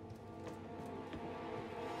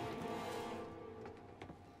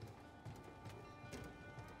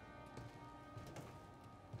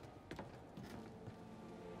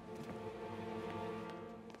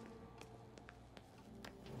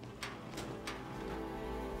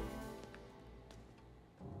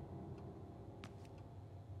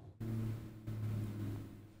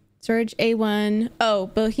 Storage A1. Oh,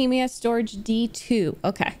 Bohemia storage D2.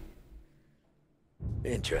 Okay.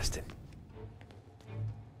 Interesting.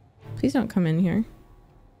 Please don't come in here.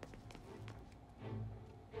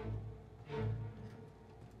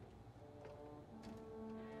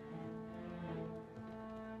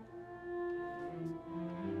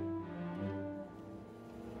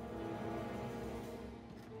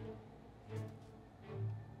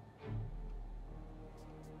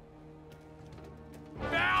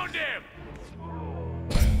 Found him!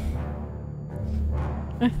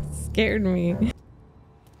 That scared me.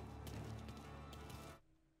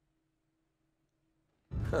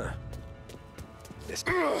 Huh. This.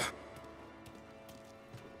 Come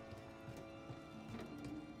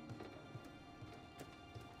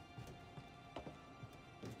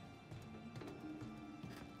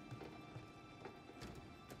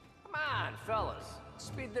on, fellas.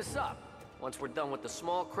 Speed this up. Once we're done with the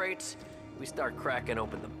small crates, we start cracking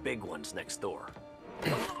open the big ones next door.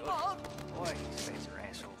 Boy, these feds are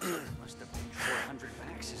assholes. Must have been 400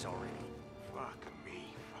 vaxes already. Fuck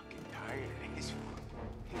me. Fucking tired of this.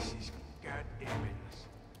 This is goddamn endless.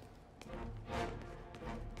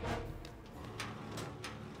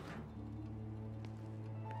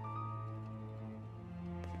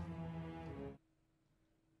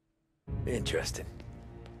 Interesting.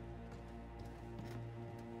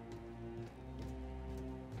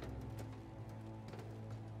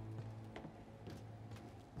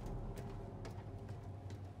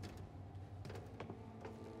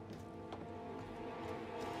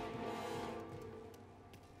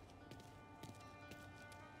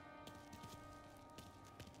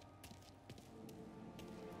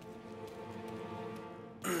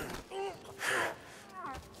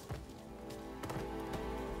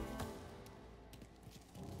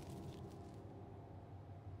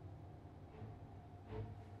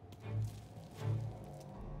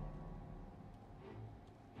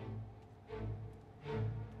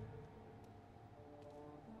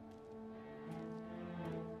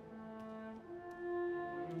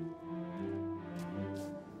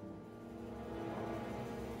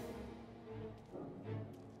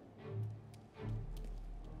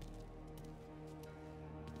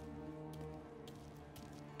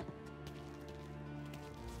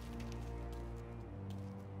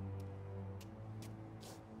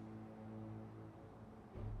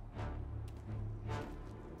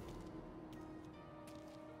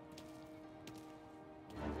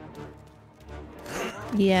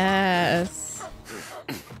 Yes.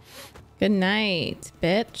 Good night,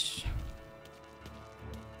 bitch.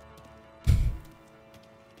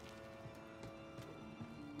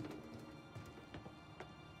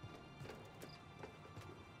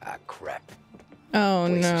 Ah, crap. Oh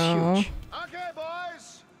Place is no. huge. Okay,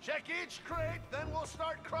 boys. Check each crate, then we'll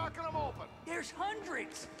start cracking them open. There's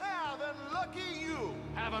hundreds. Yeah, then lucky you.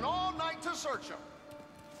 Having all night to search them.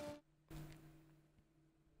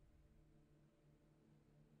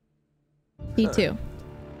 B2.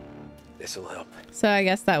 This'll help. So I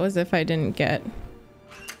guess that was if I didn't get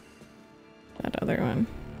that other one.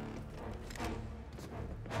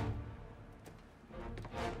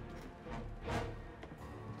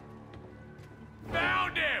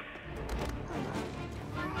 Found him!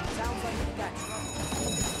 Sounds like you got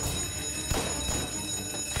trouble.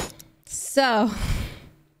 So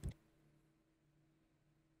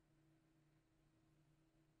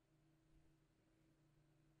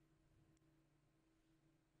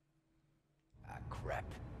Ah, crap.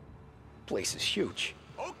 Place is huge.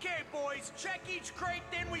 Okay, boys, check each crate,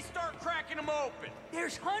 then we start cracking them open.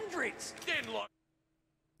 There's hundreds. Then look.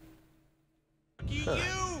 You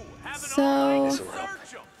have an So- all night to This'll help.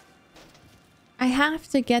 search them. I have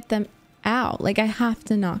to get them out. Like I have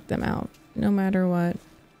to knock them out no matter what.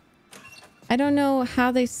 I don't know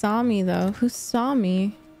how they saw me though. Who saw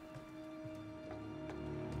me?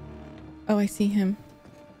 Oh, I see him.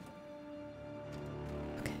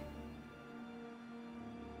 Okay.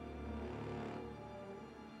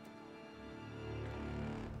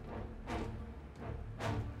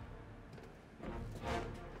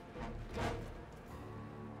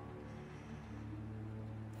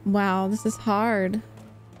 Wow, this is hard.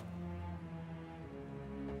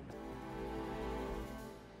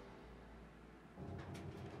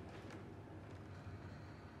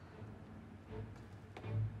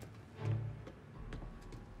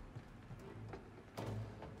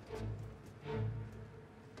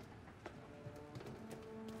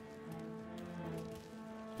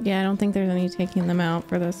 Yeah, I don't think there's any taking them out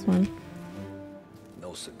for this one.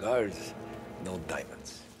 No cigars, no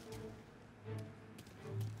diamonds.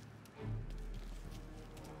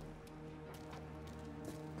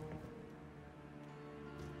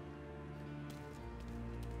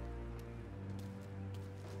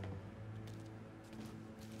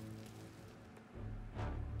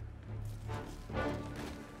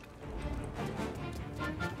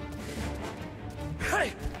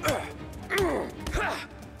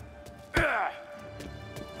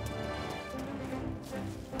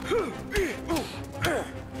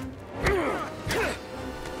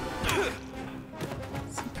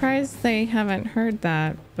 Surprised they haven't heard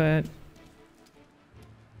that, but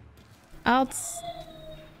I'll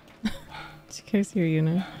did you guys hear you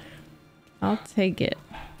now? I'll take it.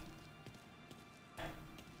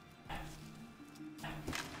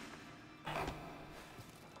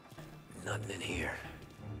 Nothing in here.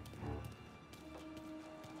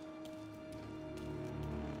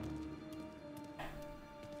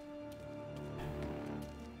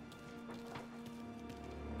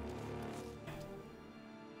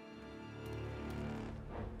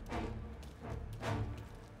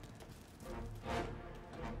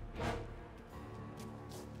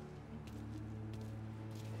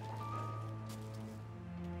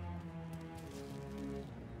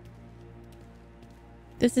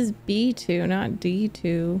 This is B2, not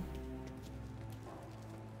D2.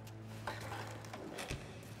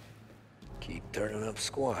 Keep turning up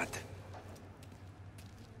squat.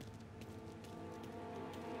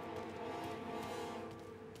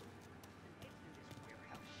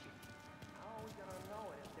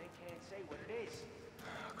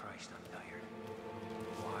 Christ, I'm tired.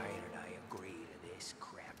 Why did I agree to this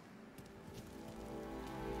crap?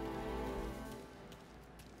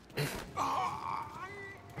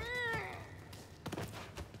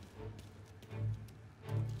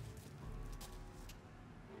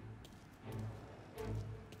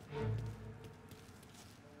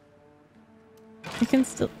 I can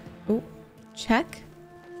still check.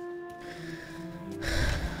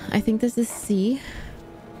 I think this is C.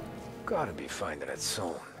 Gotta be finding it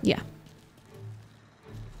soon. Yeah.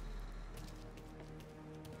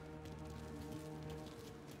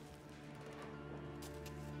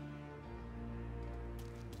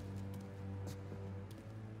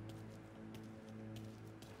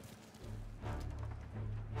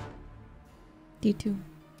 D2.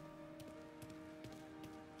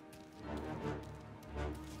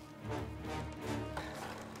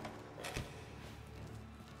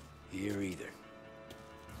 Here either.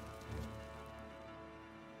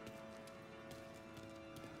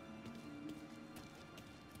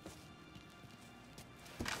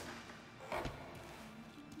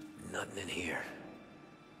 Nothing in here.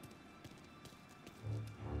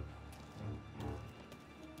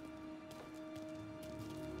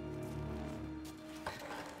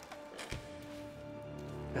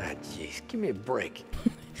 Ah, jeez, give me a break.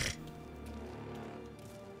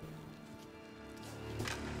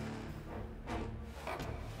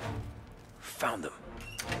 Found them.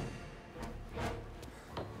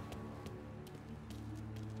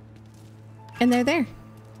 And they're there.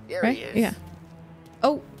 There right? he is. Yeah.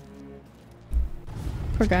 Oh.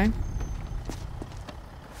 Poor guy.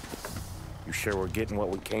 You sure we're getting what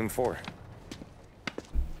we came for?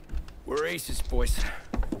 We're aces, boys.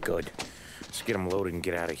 Good. Let's get them loaded and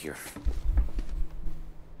get out of here.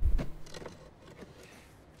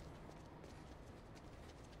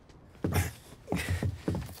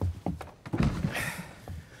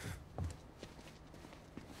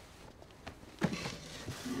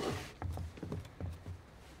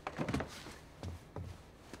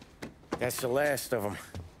 That's the last of them.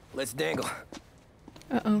 Let's dangle.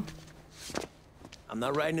 Uh-oh. I'm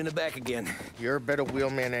not riding in the back again. You're a better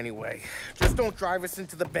wheelman anyway. Just don't drive us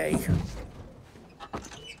into the bay.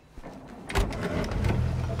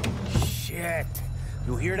 Shit.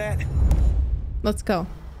 You hear that? Let's go.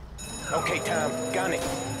 Okay, Tom. Gun it.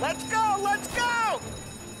 Let's go! Let's go!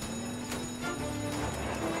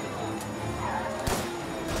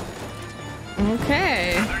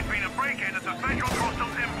 Okay. There's been a break-in at the Federal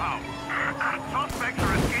Customs impound. Suspects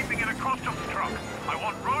are escaping in a customs truck. I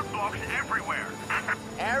want roadblocks everywhere.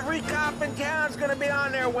 Every cop in town's gonna be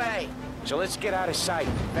on their way. So let's get out of sight.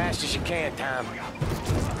 Fast as you can, Tom.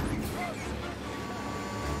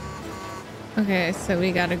 Okay, so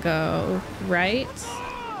we gotta go right.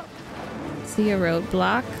 See a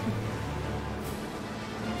roadblock.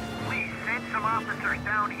 Please send some officers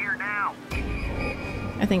down here now.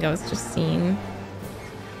 I think I was just seeing.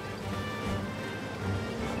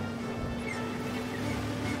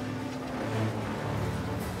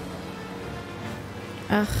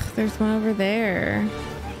 Ugh, there's one over there.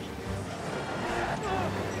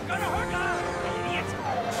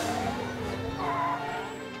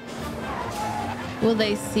 Will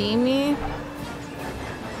they see me?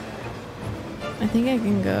 I think I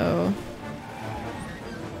can go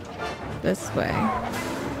this way.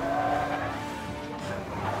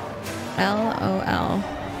 LOL.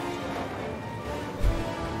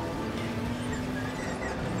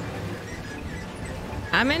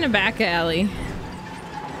 I'm in a back alley.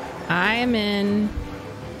 I am in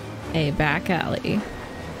a back alley.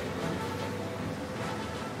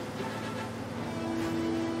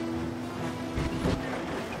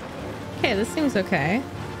 Okay, this seems okay.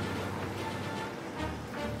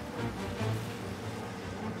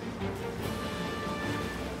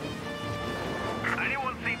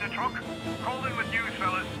 Anyone seen the truck? Call in with news,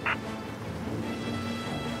 fellas.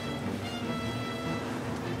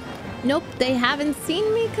 Nope, they haven't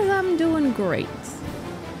seen me because I'm doing great.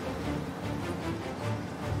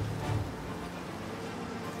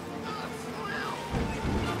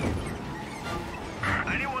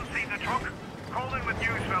 Anyone seen the truck? Call in with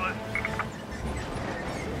news, fellas.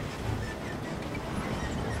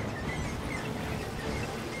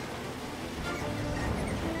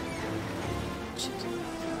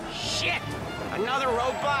 Shit! Another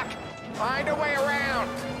roadblock? Find a way around.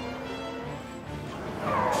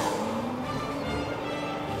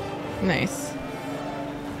 Nice.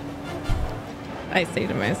 I say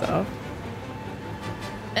to myself,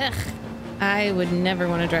 ugh, I would never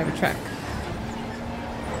want to drive a truck.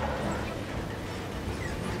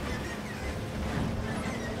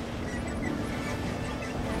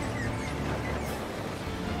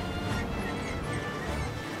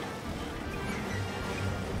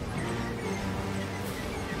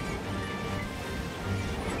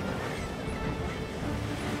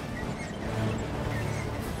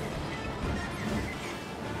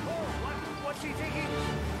 What's he thinking?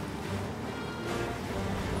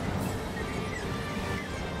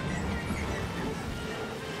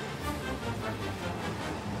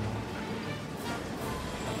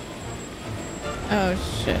 Oh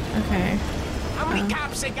shit, okay. How many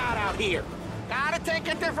cops they got out here? Gotta take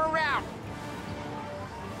a different route.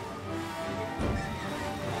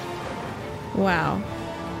 Wow.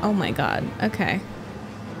 Oh my god, okay.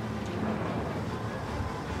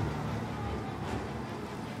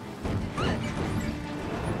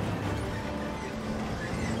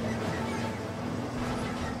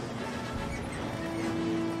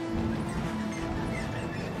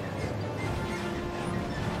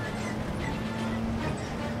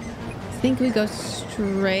 I think we go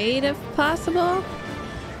straight if possible.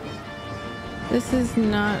 This is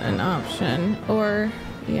not an option. Or,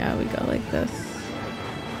 yeah, we go like this.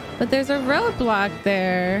 But there's a roadblock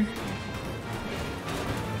there.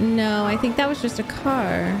 No, I think that was just a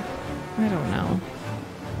car. I don't know.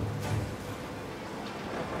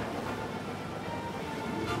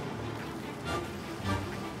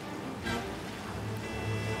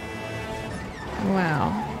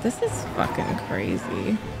 Wow, this is fucking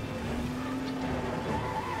crazy.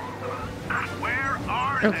 Where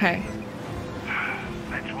are Okay.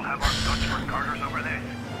 Let's we'll have our Dutch for Carters over this.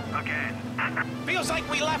 Again. Feels like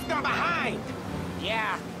we left them behind.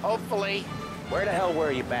 Yeah, hopefully. Where the hell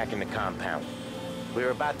were you back in the compound? We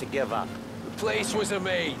were about to give up. The place was a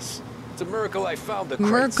maze. It's a miracle I found the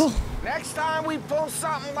crates. Merkel. Next time we pull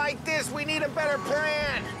something like this, we need a better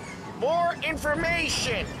plan. More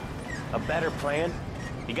information. A better plan?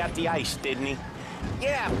 He got the ice, didn't he?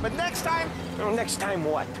 Yeah, but next time... Oh, next time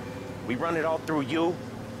what? We run it all through you?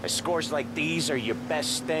 Scores like these are your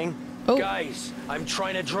best thing? Oh. Guys, I'm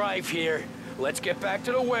trying to drive here. Let's get back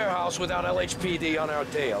to the warehouse without LHPD on our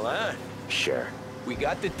tail, huh? Sure. We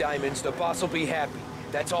got the diamonds, the boss will be happy.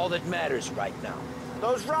 That's all that matters right now.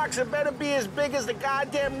 Those rocks had better be as big as the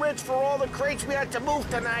goddamn ridge for all the crates we had to move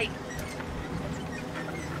tonight.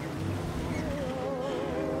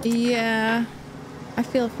 Yeah, I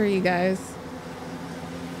feel for you guys.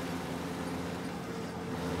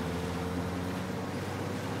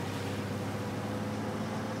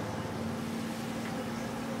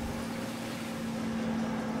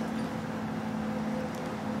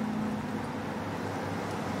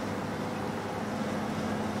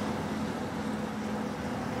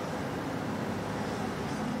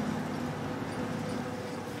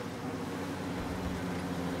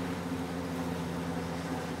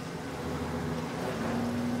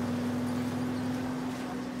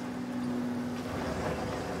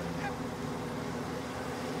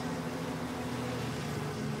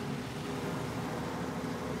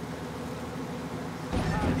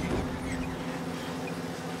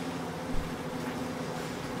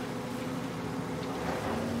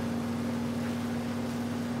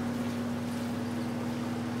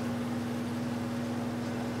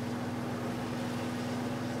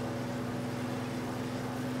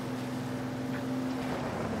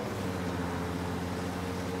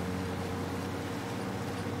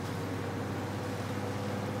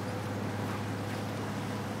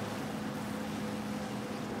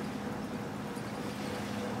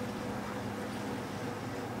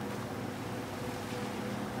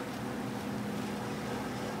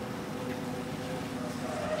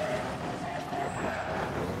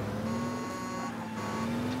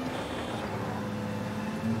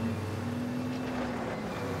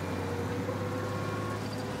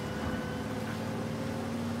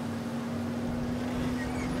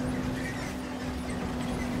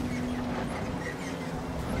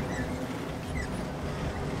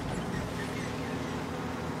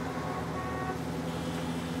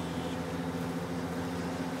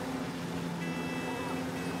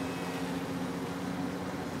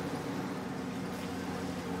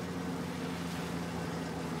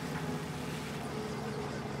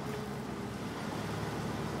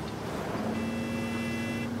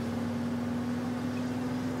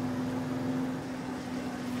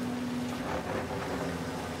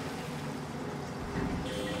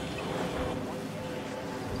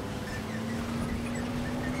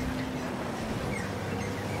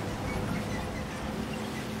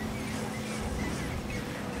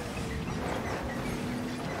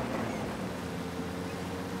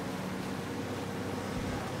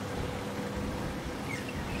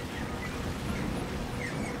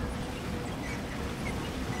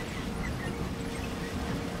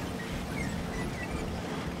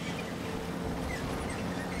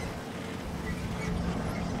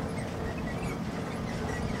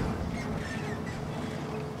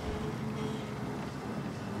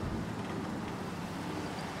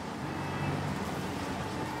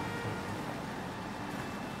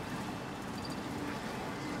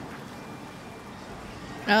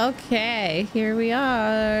 Okay, here we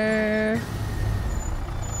are.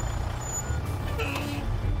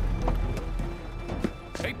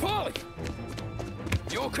 Hey, Polly!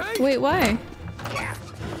 You okay? Wait, why? Yeah.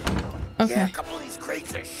 Okay. Yeah, a couple of these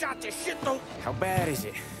crates are shot to shit, though. How bad is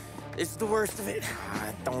it? It's the worst of it.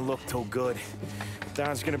 It don't look too good.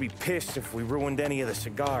 Don's gonna be pissed if we ruined any of the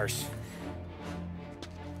cigars.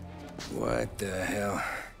 What the hell?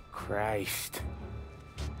 Christ.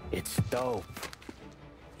 It's dope.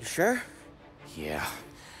 You sure? Yeah,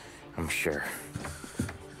 I'm sure.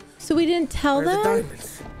 So we didn't tell Where are the them?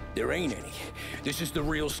 diamonds? There ain't any. This is the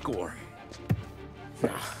real score. No.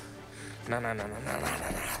 No.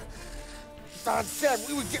 Don said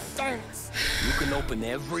we would get diamonds. You can open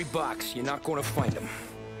every box. You're not gonna find them.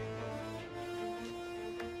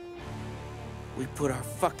 We put our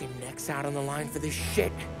fucking necks out on the line for this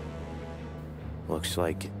shit. Looks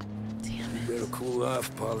like it. Damn it. You better cool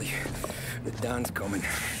off, Polly. The Don's coming.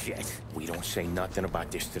 Shit. We don't say nothing about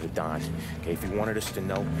this to the Don. Okay, if he wanted us to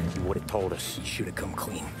know, he would have told us. He should have come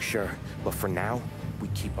clean. Sure, but for now, we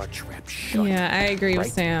keep our trap shut. Yeah, I agree right?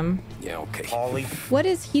 with Sam. Yeah, okay. Polly. What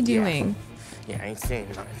is he doing? Yeah, I ain't saying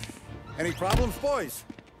nothing. Any problems, boys?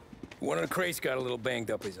 One of the crates got a little banged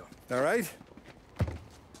up, is all. All right?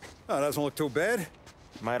 Oh, doesn't look too bad.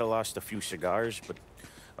 Might have lost a few cigars, but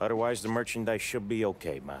otherwise the merchandise should be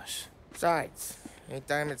okay, boss. Besides, ain't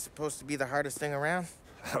diamonds supposed to be the hardest thing around?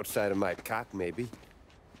 Outside of my cock, maybe.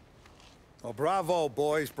 Well, bravo,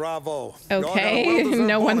 boys, bravo. Okay,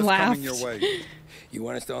 no one laughed. Your way. You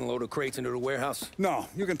want us to unload the crates into the warehouse? No,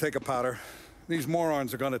 you can take a powder. These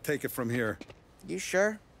morons are gonna take it from here. You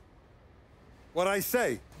sure? What'd I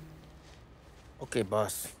say? Okay,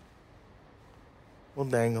 boss. We'll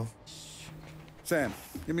dangle. Sam,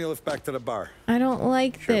 give me a lift back to the bar. I don't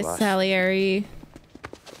like Sure, this, boss. Salieri.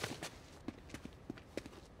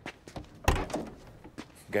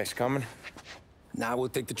 You guys coming? Nah, we'll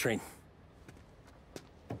take the train.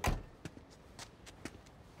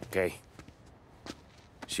 Okay.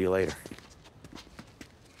 See you later.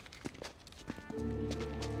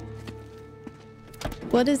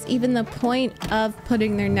 What is even the point of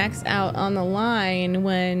putting their necks out on the line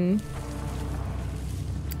when...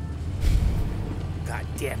 God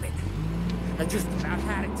damn it. I just about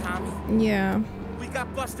had it, Tommy. Yeah. We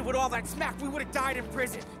got busted with all that smack. We would have died in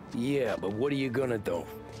prison. Yeah, but what are you gonna do?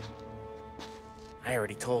 I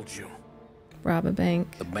already told you. Rob a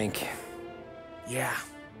bank. The bank. Yeah.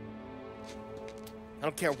 I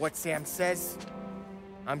don't care what Sam says.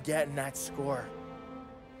 I'm getting that score.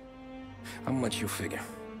 How much you figure?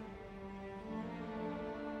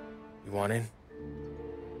 You want in?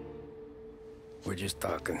 We're just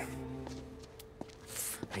talking.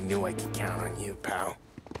 I knew I could count on you, pal.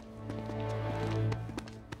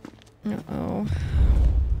 Uh-oh.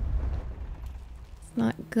 It's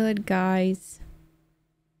not good, guys.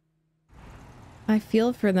 I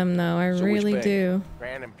feel for them, though. I really do.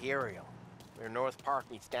 Grand Imperial. Where North Park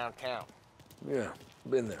meets downtown. Yeah,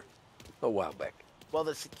 been there. A while back. Well,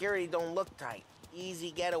 the security don't look tight.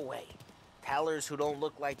 Easy getaway. Tellers who don't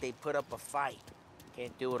look like they put up a fight.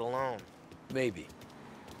 Can't do it alone. Maybe.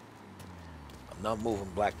 I'm not moving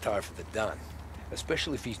black tar for the Don.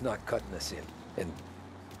 Especially if he's not cutting us in. And...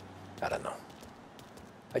 I don't know.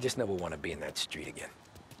 I just never want to be in that street again.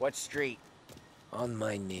 What street? On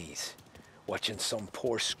my knees. Watching some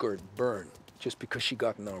poor skirt burn. Just because she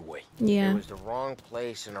got in our way. Yeah. It was the wrong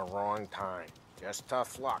place and the wrong time. Just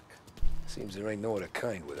tough luck. Seems there ain't no other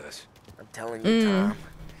kind with us. I'm telling you, Tom,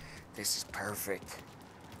 this is perfect.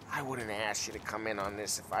 I wouldn't ask you to come in on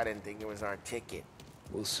this if I didn't think it was our ticket.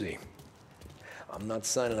 We'll see. I'm not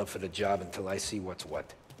signing up for the job until I see what's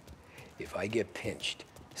what. If I get pinched,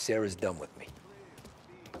 Sarah's done with me.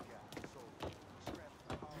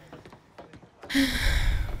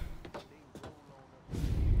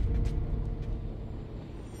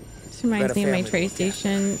 This reminds me of my train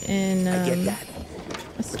station in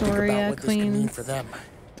Astoria, Queens. For them.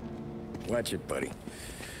 Watch it, buddy.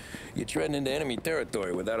 You're treading into enemy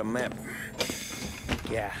territory without a map.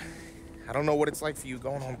 Yeah. I don't know what it's like for you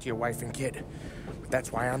going home to your wife and kid. But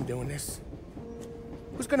that's why I'm doing this.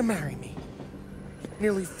 Who's gonna marry me?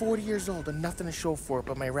 Nearly 40 years old and nothing to show for it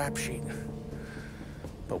but my rap sheet.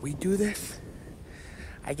 But we do this,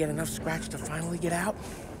 I get enough scratch to finally get out.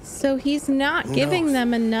 So he's not giving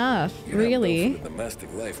them enough, really. For the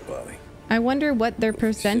domestic life, Polly. I wonder what their 6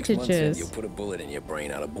 percentage months in, is. You'll put a bullet in your brain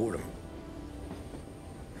out of boredom.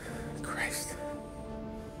 Christ.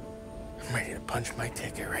 I'm ready to punch my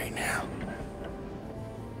ticket right now.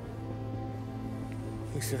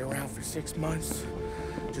 We sit around for 6 months,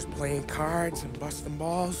 just playing cards and busting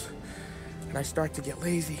balls, and I start to get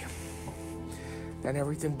lazy. Then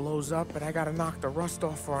everything blows up and I gotta knock the rust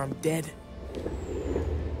off or I'm dead.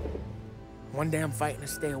 One day I'm fighting to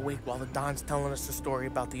stay awake while the Don's telling us a story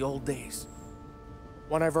about the old days.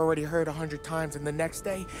 One I've already heard 100 times, and the next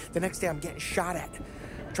day I'm getting shot at,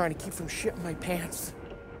 trying to keep from shitting my pants.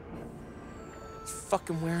 It's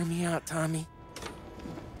fucking wearing me out, Tommy.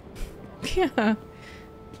 Yeah.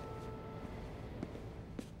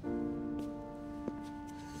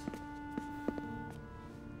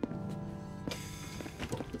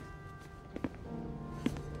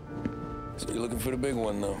 So you're looking for the big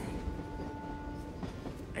one, though?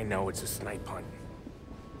 I know it's a snipe hunt.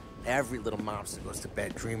 Every little mobster goes to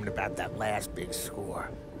bed dreaming about that last big score.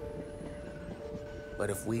 But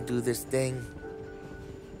if we do this thing,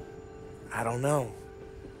 I don't know.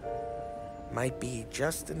 Might be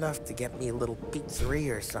just enough to get me a little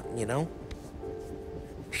pizzeria or something, you know?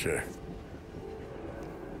 Sure.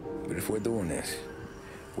 But if we're doing this,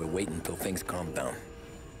 we're waiting until things calm down.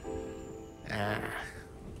 Ah,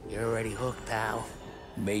 you're already hooked, pal.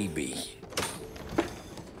 Maybe.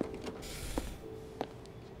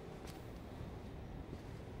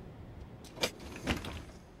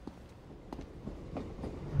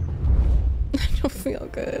 I don't feel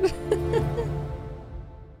good.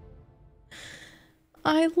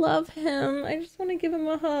 I love him. I just want to give him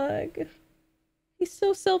a hug. He's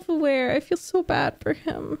so self-aware. I feel so bad for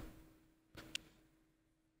him.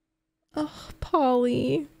 Oh,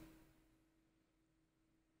 Polly.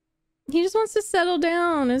 He just wants to settle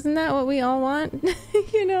down. Isn't that what we all want?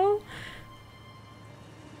 You know?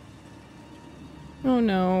 Oh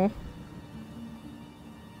no.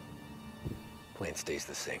 Plan stays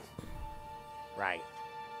the same. Right.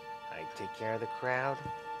 I take care of the crowd.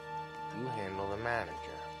 You handle the manager.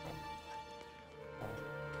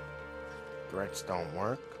 Threats don't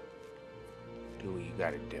work. Do what you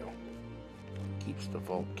gotta do. Keeps the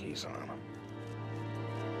vault keys on him.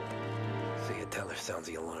 So you tell her sounds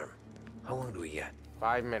the alarm. How long do we get?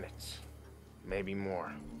 5 minutes. Maybe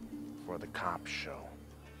more. Before the cops show.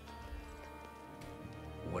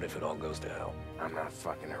 What if it all goes to hell? I'm not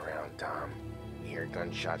fucking around, Tom. You hear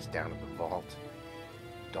gunshots down at the vault?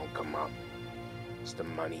 Don't come up. It's the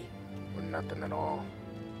money or nothing at all.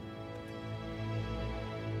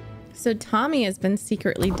 So Tommy has been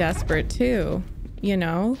secretly desperate too, you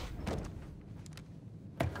know?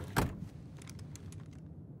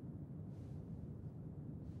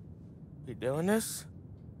 You doing this?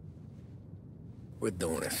 We're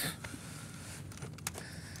doing this.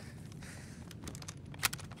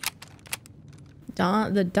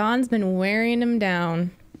 The Don's been wearing him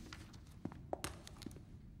down.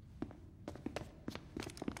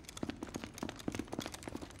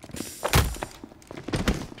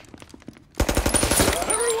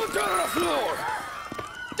 Everyone down on the floor!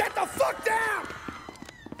 Get the fuck down!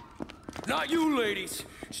 Not you, ladies.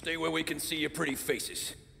 Stay where we can see your pretty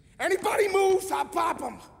faces. Anybody moves, I'll pop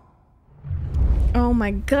them. Oh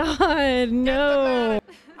my god, no.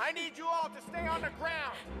 I need you all to stay on the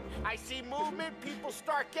ground. I see movement, people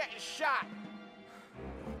start getting shot.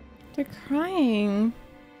 They're crying.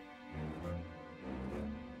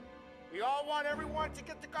 We all want everyone to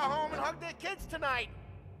get to go home and hug their kids tonight,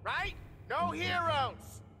 right? No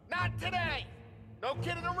heroes. Not today. No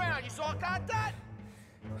kidding around. You all got that?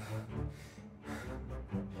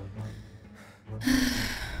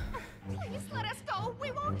 Please let us go.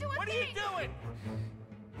 We won't do a thing. What are you doing?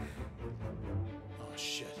 Oh,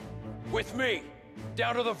 shit. With me.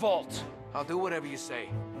 Down to the vault. I'll do whatever you say.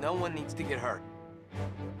 No one needs to get hurt.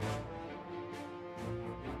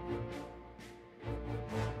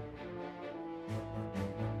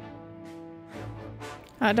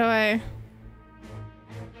 How do I?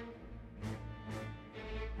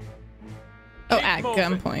 Oh, at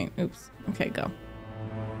gunpoint. Oops. Okay, go.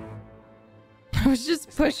 I was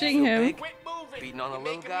just pushing him. Beating on a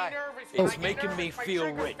little guy. It's making me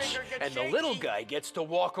feel rich. And the little guy gets to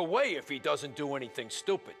walk away if he doesn't do anything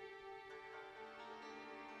stupid.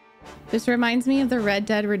 This reminds me of the Red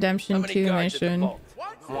Dead Redemption 2 mission.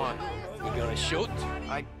 One. You gonna shoot?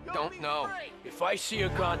 I don't know. If I see a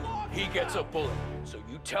gun, he gets a bullet. So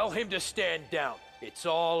you tell him to stand down. It's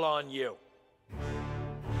all on you.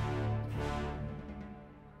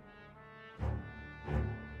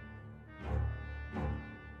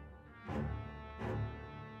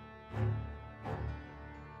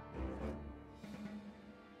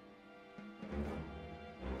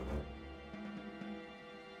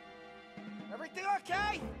 Everything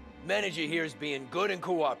okay? Manager here's being good and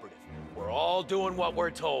cooperative. We're all doing what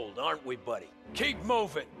we're told, aren't we, buddy? Keep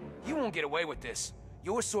moving. You won't get away with this.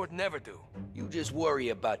 Your sort never do. You just worry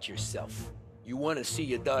about yourself. You want to see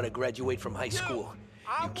your daughter graduate from high school,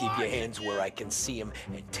 You keep your hands where I can see them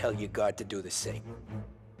and tell your guard to do the same.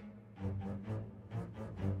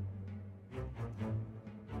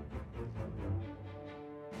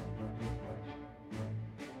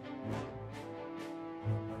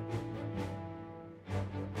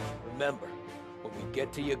 Remember, when we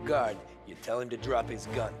get to your guard, you tell him to drop his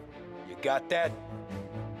gun. You got that?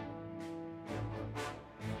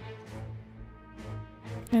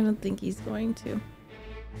 I don't think he's going to.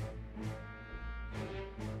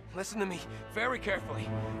 Listen to me very carefully.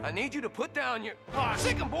 I need you to put down your... Oh,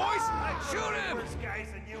 sick him, boys! Shoot him! Worse guys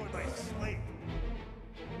than you in my sleep.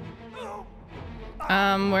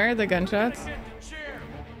 Where are the gunshots?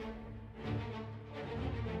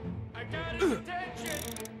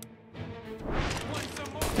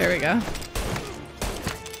 There we go.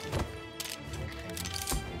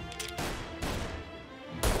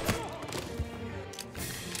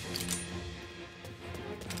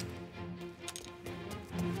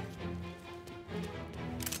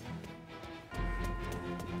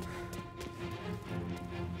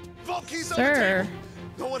 Sir.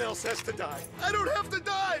 No one else has to die. I don't have to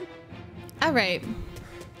die. All right.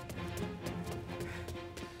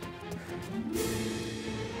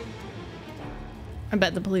 I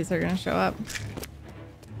bet the police are gonna show up.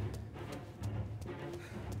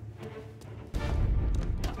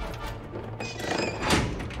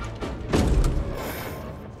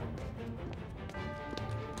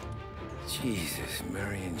 Jesus,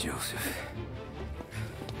 Mary and Joseph.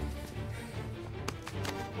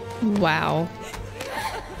 Wow.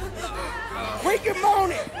 Wake him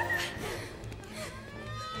on it!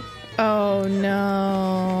 Oh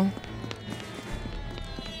no.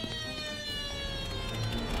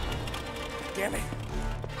 Damn it.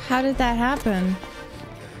 How did that happen?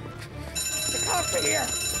 The cops are here!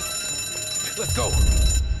 Let's go.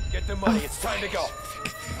 Get the money. It's time to go.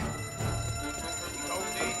 Don't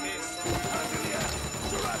need this.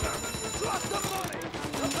 Surrender. Drop the money.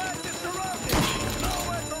 The place is surrounded.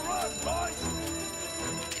 Nowhere to run, boys.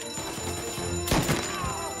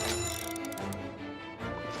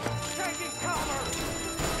 Taking cover.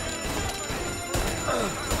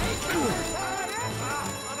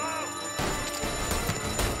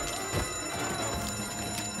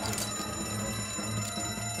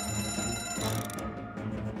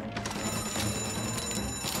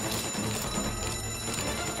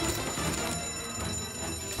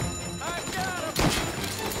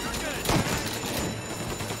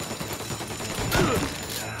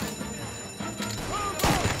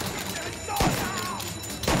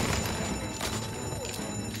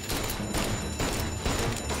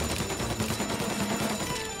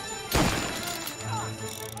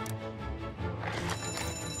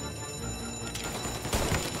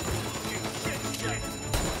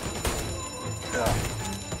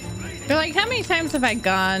 They're like, how many times have I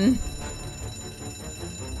gone?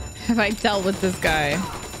 Have I dealt with this guy?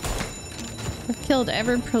 I've killed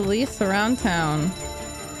every police around town.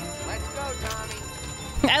 Let's go, Tommy.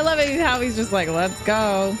 I love it how he's just like, let's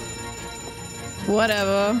go.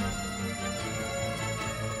 Whatever.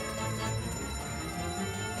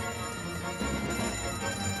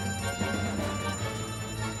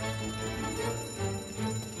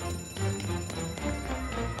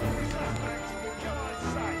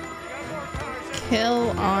 Kill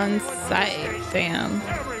on sight. Damn.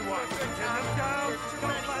 Everyone, pin them down.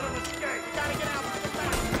 Don't let them escape. Gotta get out.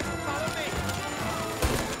 Follow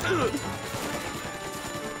me.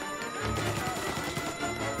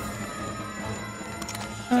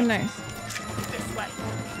 Oh, nice. This way.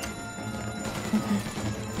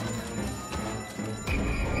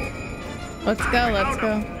 Let's go. Let's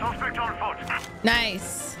go. Suspect on foot.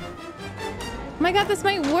 Nice. Oh my god, this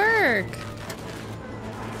might work.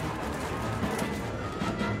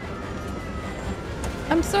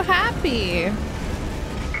 I'm so happy.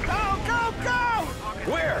 Go, go, go!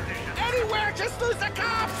 Where? Anywhere, just lose the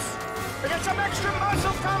cops! We got some extra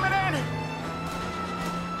muscle coming in!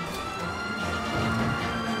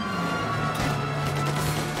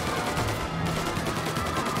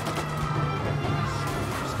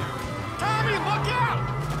 Tommy, look out!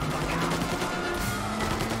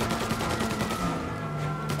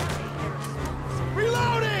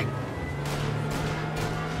 Reloading!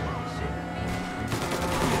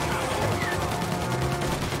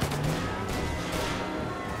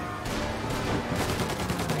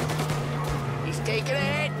 He's taking a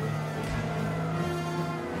hit.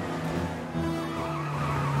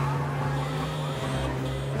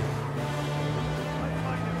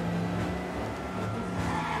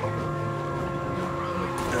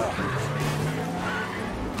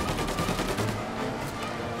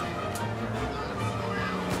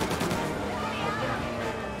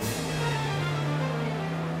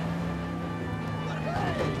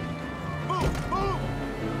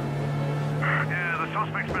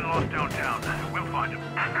 downtown. We'll find him.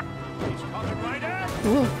 He's coming right at us.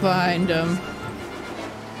 We'll find him.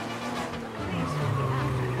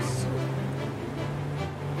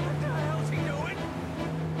 What the hell's he doing?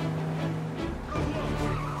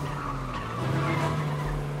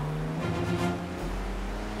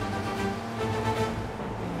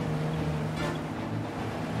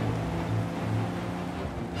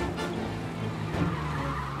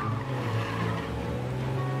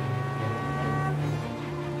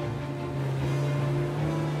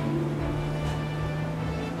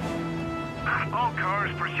 All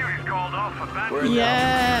cars, pursuit is called off.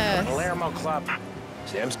 Yes. Palermo Club.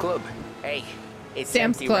 Sam's Club. Hey, it's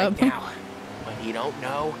Sam's empty Club. right now. But you don't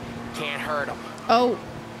know, can't hurt him. Oh.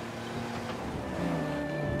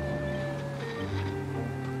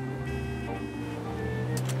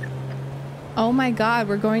 Oh my God,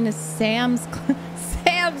 we're going to Sam's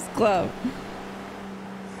Sam's Club.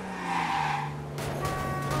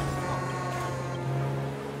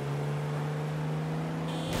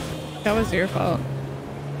 That was your fault.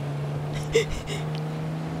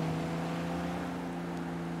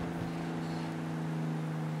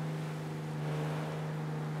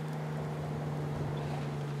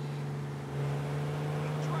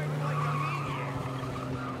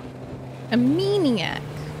 A maniac.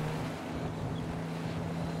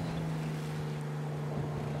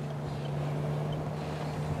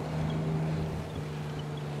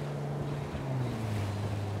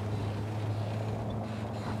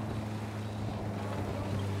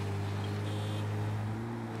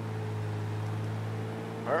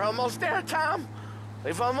 We're almost there, Tom.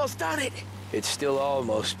 We've almost done it. It's still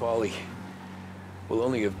almost, Paulie. We'll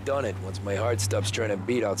only have done it once my heart stops trying to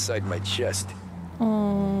beat outside my chest.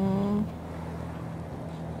 Oh.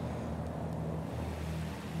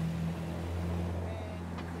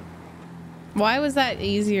 Why was that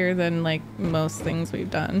easier than like most things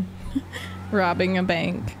we've done? Robbing a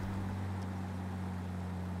bank.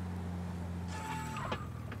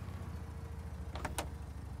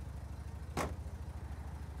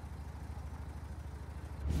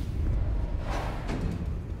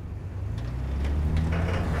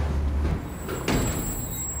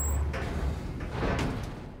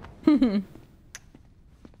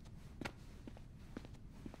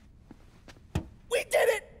 We did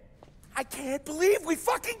it! I can't believe we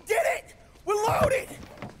fucking did it! We're loaded!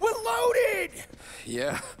 We're loaded!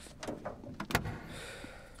 Yeah.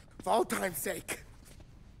 For all time's sake.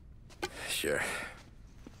 Sure.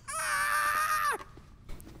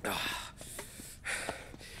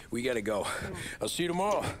 We gotta go. I'll see you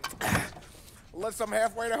tomorrow. Unless I'm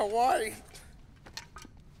halfway to Hawaii.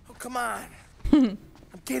 Oh, come on. I'm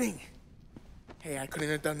kidding. Hey, I couldn't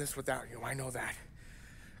have done this without you. I know that.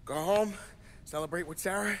 Go home, celebrate with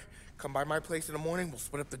Sarah, come by my place in the morning, we'll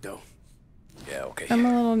split up the dough. Yeah, okay. I'm a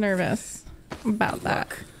little nervous about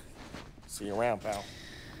that. See you around, pal.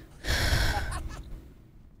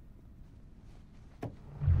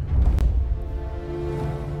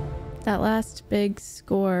 That last big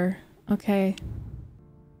score. Okay.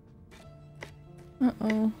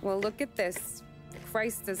 Uh-oh. Well, look at this.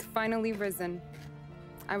 Christ has finally risen.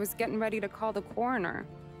 I was getting ready to call the coroner.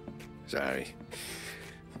 Sorry.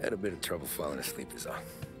 Had a bit of trouble falling asleep is all.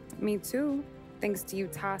 Me too. Thanks to you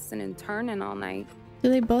tossing and turning all night. Do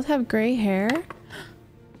they both have gray hair?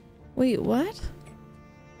 Wait, what?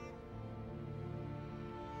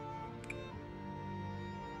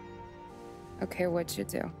 Okay, what'd you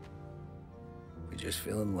do? We're just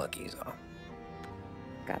feeling lucky is all.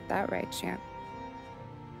 Got that right, champ.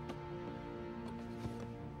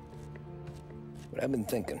 But I've been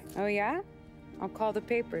thinking. Oh, yeah? I'll call the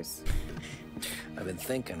papers. I've been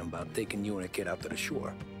thinking about taking you and a kid out to the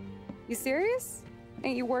shore. You serious?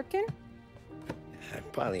 Ain't you working?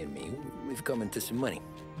 Polly and me, we've come into some money.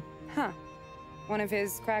 Huh. One of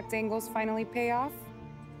his cracked angles finally pay off?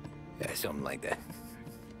 Yeah, something like that.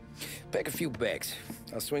 Pack a few bags.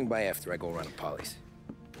 I'll swing by after I go around to Polly's.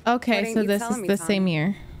 Okay, so this is the same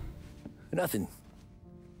year. Nothing.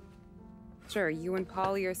 Sure, you and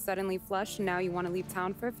Polly are suddenly flush and now you want to leave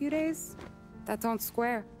town for a few days? That don't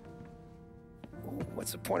square.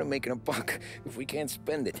 What's the point of making a buck if we can't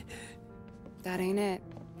spend it? That ain't it.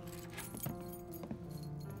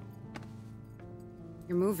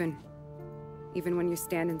 You're moving, even when you're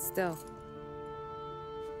standing still.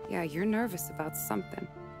 Yeah, you're nervous about something.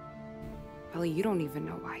 Probably you don't even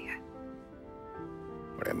know why yet.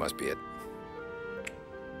 Well, that must be it.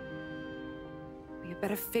 You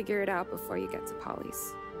better figure it out before you get to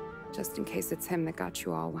Polly's, just in case it's him that got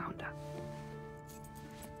you all wound up.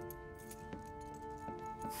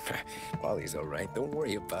 Polly's all right. Don't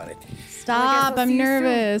worry about it. Stop, I'm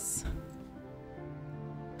nervous.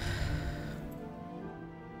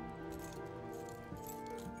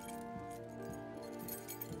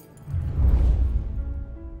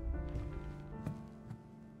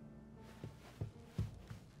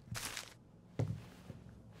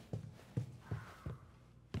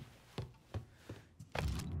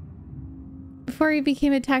 Before he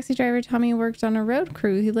became a taxi driver, Tommy worked on a road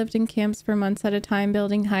crew. He lived in camps for months at a time,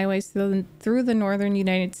 building highways through the northern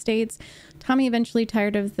United States. Tommy eventually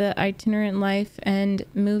tired of the itinerant life and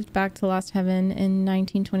moved back to Lost Heaven in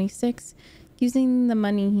 1926, using the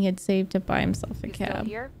money he had saved to buy himself a cab. Still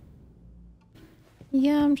here?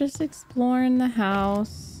 Yeah, I'm just exploring the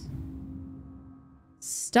house.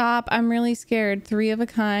 Stop. I'm really scared. 3 of a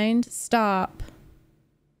kind. Stop.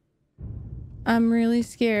 I'm really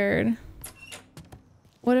scared.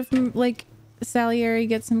 What if, like, Salieri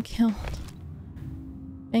gets him killed?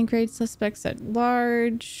 And grade suspects at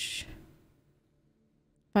large.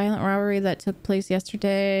 Violent robbery that took place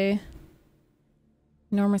yesterday.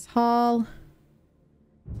 Enormous haul.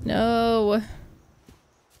 No.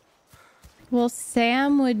 Well,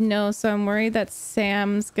 Sam would know, so I'm worried that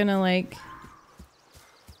Sam's gonna, like,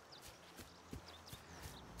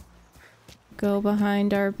 go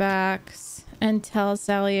behind our backs and tell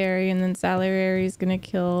Salieri, and then Salieri's gonna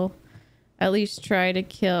kill, at least try to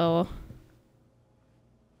kill.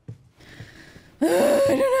 I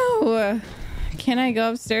don't know. Can I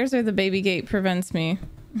go upstairs, or the baby gate prevents me?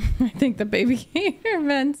 I think the baby gate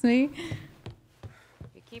prevents me.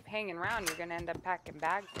 If you keep hanging around, you're gonna end up packing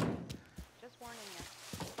bags. Just warning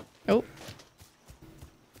you. Oh.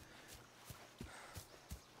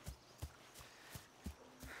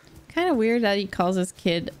 Kind of weird that he calls his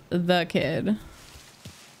kid the kid.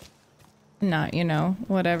 Not, you know,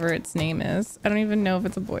 whatever its name is. I don't even know if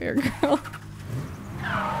it's a boy or girl.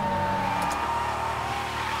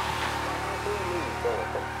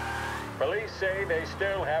 Police say they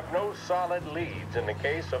still have no solid leads in the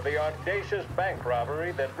case of the audacious bank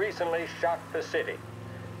robbery that recently shocked the city.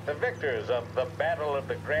 The victors of the Battle of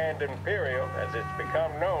the Grand Imperial, as it's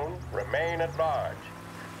become known, remain at large.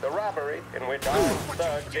 The robbery, in which armed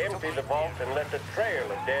thugs emptied the vault and left a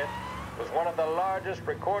trail of dead, was one of the largest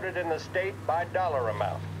recorded in the state by dollar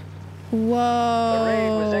amount. Whoa. The raid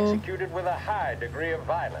was executed with a high degree of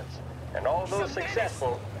violence, and although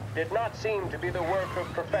successful, did not seem to be the work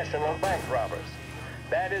of professional bank robbers.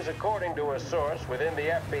 That is according to a source within the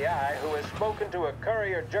FBI who has spoken to a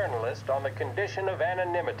Courier journalist on the condition of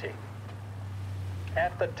anonymity.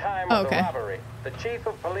 At the time of the robbery, the chief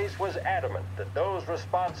of police was adamant that those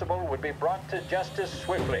responsible would be brought to justice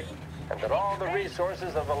swiftly, and that all the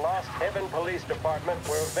resources of the Lost Heaven Police Department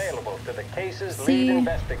were available to the case's lead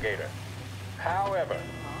investigator. However,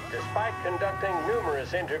 despite conducting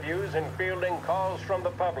numerous interviews and fielding calls from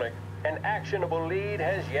the public, an actionable lead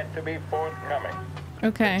has yet to be forthcoming.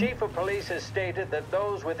 Okay. The chief of police has stated that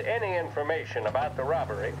those with any information about the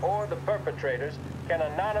robbery or the perpetrators can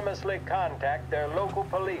anonymously contact their local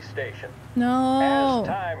police station. No. As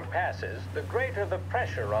time passes, the greater the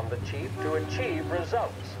pressure on the chief to achieve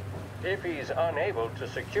results. If he's unable to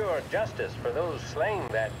secure justice for those slain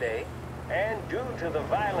that day, and due to the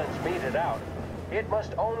violence meted out, it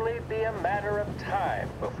must only be a matter of time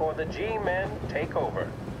before the G-men take over.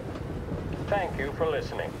 Thank you for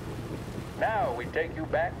listening. Now we take you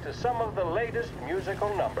back to some of the latest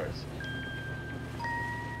musical numbers.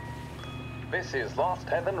 This is Lost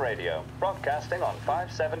Heaven Radio, broadcasting on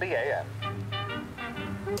 570 AM.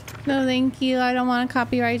 No, thank you. I don't want a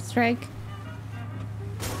copyright strike.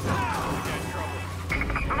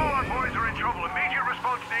 Come on, boys are in trouble. Immediate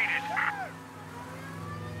response needed.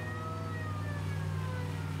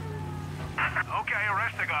 Okay,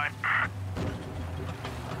 arrest the guy.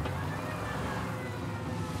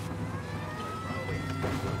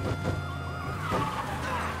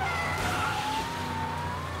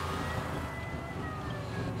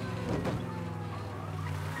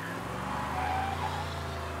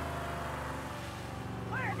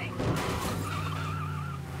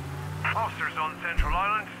 Officers on Central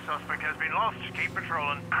Island. Suspect has been lost. Keep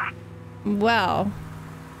patrolling. Well.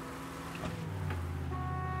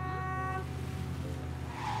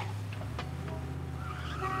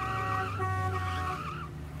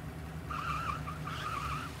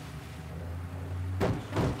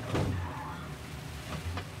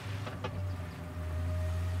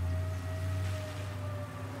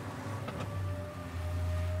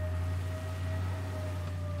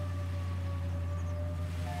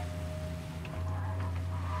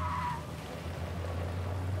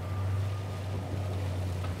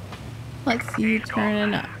 Let's see you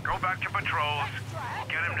turning up. Go back to patrols. We'll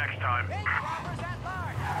get him next time.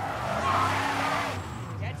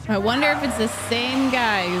 I wonder if it's the same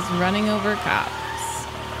guy who's running over cops.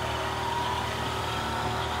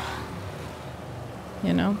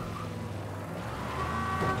 You know?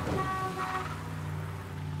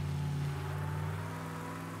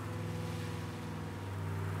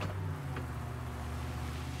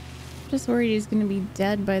 just worried he's gonna be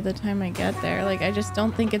dead by the time I get there. Like, I just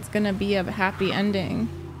don't think it's gonna be a happy ending.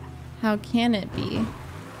 How can it be?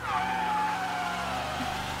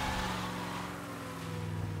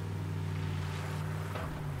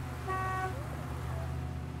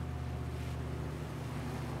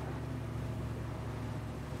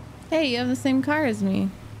 Hey, you have the same car as me.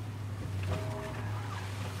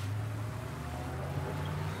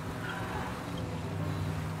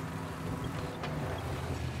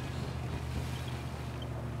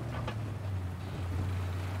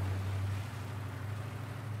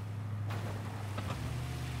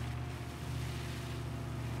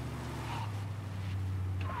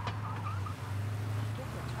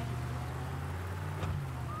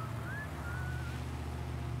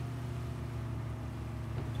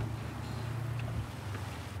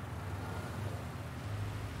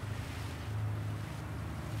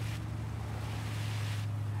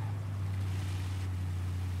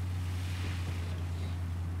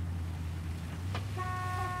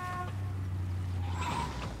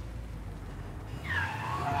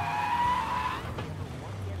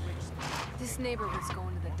 This neighborhood's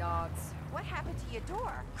going to the dogs. What happened to your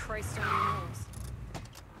door? Christ only knows.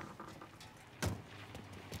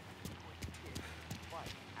 What?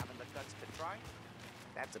 Having the guts to try?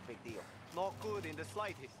 That's a big deal. Not good in the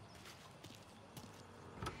slightest.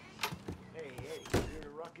 Hey, Eddie, you heard a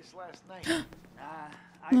ruckus last night?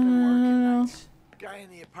 I've been working No. nights. Guy in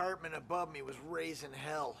the apartment above me was raising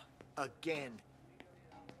hell. Again.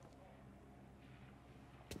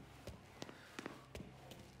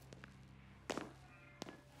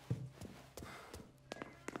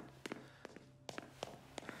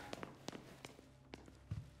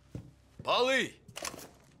 Polly!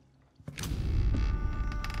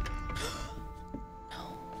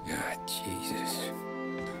 God, Jesus.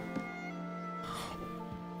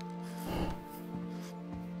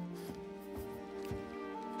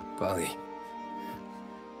 Polly.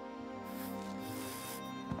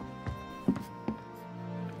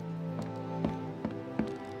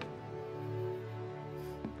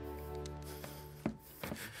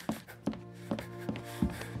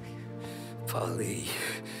 Polly.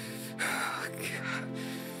 Oh, God.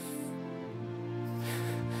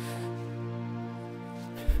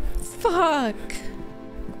 Fuck.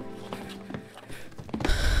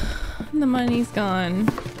 The money's gone.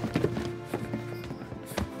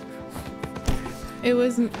 It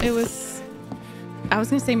was, I was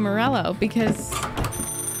gonna say Morello because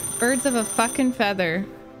birds of a fucking feather.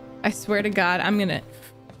 I swear to God, that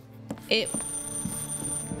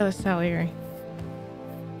was Salieri.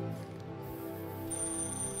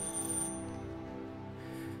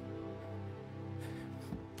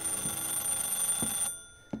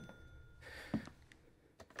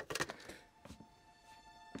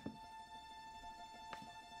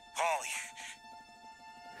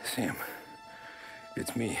 Sam,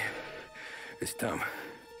 it's me. It's Tom.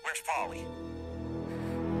 Where's Polly?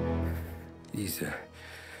 He's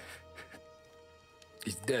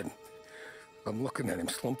dead. I'm looking at him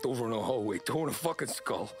slumped over in the hallway, torn a fucking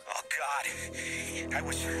skull. Oh, God. I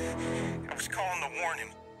was calling to warn him.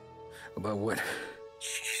 About what?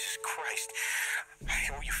 Jesus Christ. I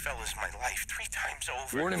owe you fellas my life 3 times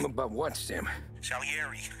over. Warn him about what, Sam?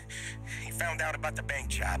 Salieri. He found out about the bank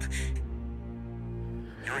job.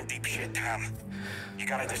 You're in deep shit, Tom. You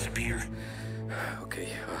gotta disappear.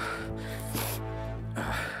 Okay.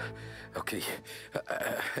 Okay.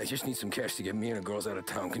 I just need some cash to get me and the girls out of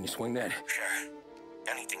town. Can you swing that? Sure.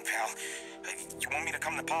 Anything, pal. You want me to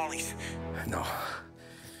come to Polly's? No.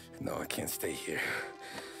 No, I can't stay here.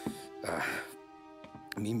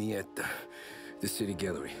 Meet me at the city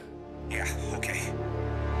gallery. Yeah, okay.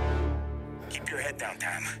 Keep your head down,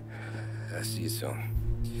 Tom. I'll see you soon.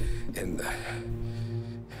 And,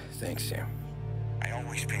 thanks, Sam. I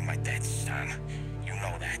always pay my debts, Tom. You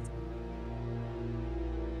know that.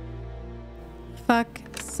 Fuck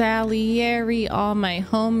Salieri. All my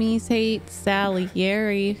homies hate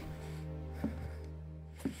Salieri.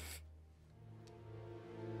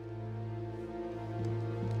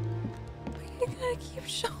 You gotta keep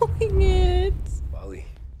showing it. Polly,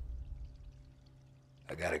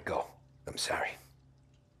 I gotta go. I'm sorry.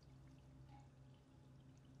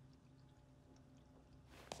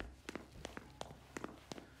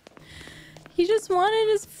 He just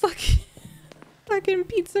wanted his fucking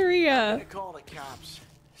pizzeria. I call the cops.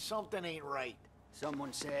 Something ain't right.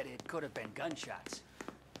 Someone said it could have been gunshots.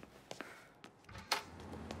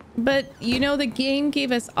 But, you know, the game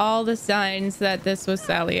gave us all the signs that this was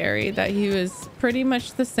Salieri, that he was pretty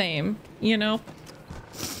much the same, you know?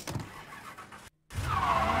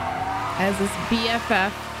 As his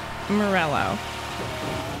BFF, Morello.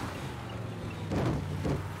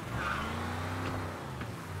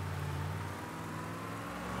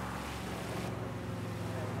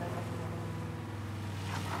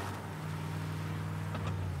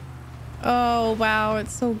 Oh, wow.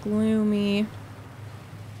 It's so gloomy.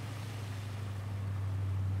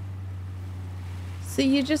 So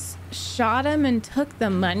you just shot him and took the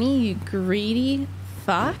money, you greedy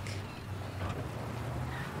fuck?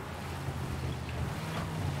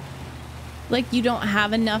 Like you don't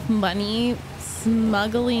have enough money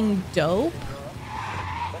smuggling dope?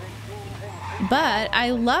 But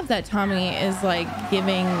I love that Tommy is like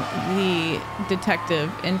giving the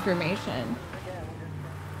detective information.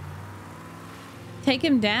 Take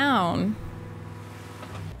him down.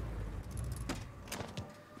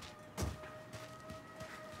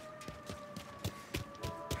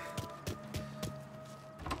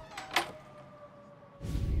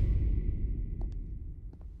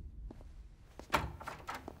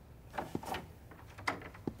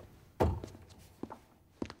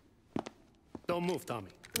 Don't move, Tommy.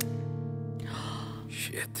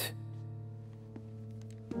 Shit.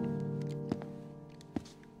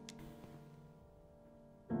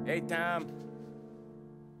 Hey, Tom.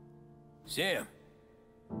 Sam.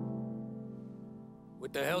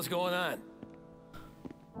 What the hell's going on?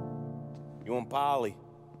 You and Polly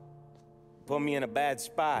put me in a bad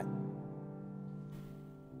spot.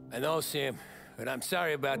 I know, Sam, but I'm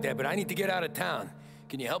sorry about that, but I need to get out of town.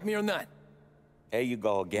 Can you help me or not? There you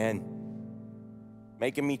go again.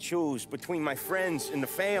 Making me choose between my friends and the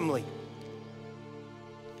family.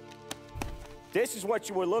 This is what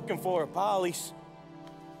you were looking for, Polly's.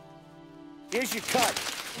 Here's your cut.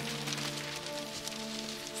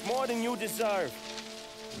 It's more than you deserve.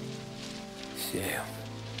 Sam.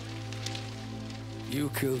 You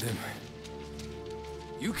killed him.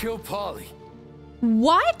 You killed Paulie.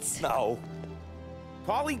 What? No.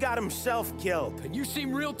 Paulie got himself killed. And you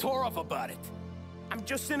seem real tore up about it. I'm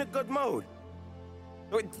just in a good mood.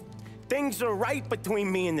 Things are right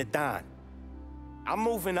between me and the Don. I'm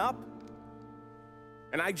moving up,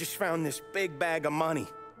 and I just found this big bag of money.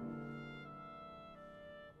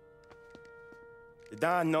 The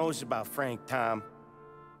Don knows about Frank, Tom.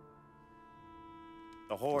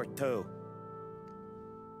 The whore, too.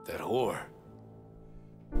 That whore?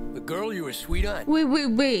 The girl you were sweet on?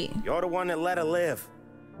 Wait. You're the one that let her live.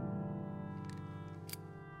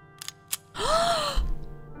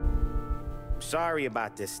 Sorry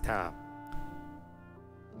about this, Tom.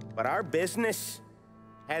 But our business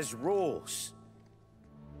has rules.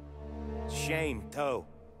 Shame, too.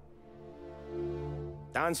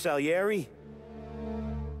 Don Salieri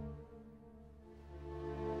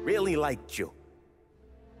really liked you.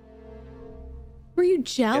 Were you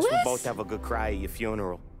jealous? Guess we'll both have a good cry at your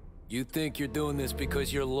funeral. You think you're doing this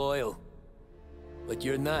because you're loyal. But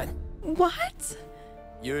you're not. What?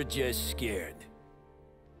 You're just scared.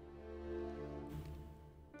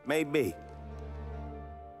 Maybe.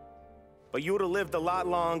 But you'd have lived a lot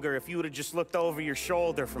longer if you'd have just looked over your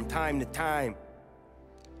shoulder from time to time.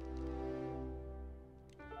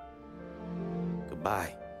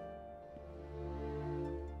 Goodbye.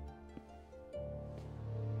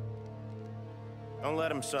 Don't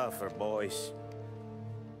let him suffer, boys.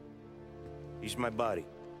 He's my buddy.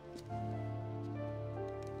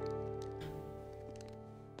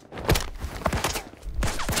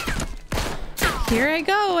 Here I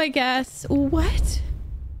go, I guess. What?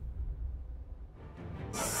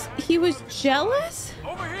 He was jealous?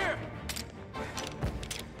 Over here.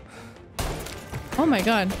 Oh my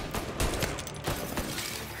god.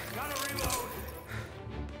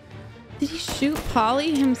 Did he shoot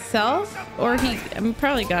Paulie himself? Or he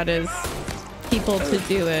probably got his people to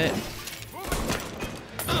do it.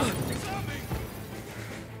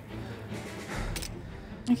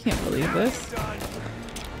 I can't believe this.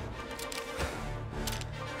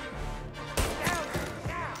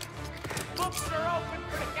 Books are open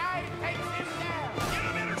for the guy who takes him down. Get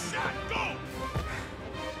him in a shot. Go.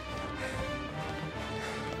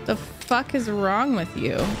 The fuck is wrong with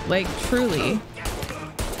you? Like, truly.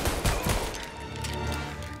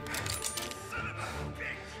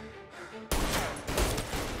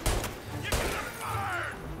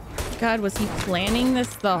 God, was he planning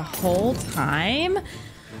this the whole time?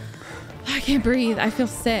 I can't breathe. I feel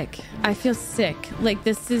sick. I feel sick. Like,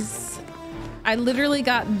 this is... I literally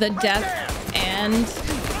got the death and...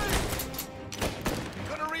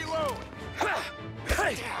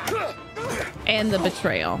 and the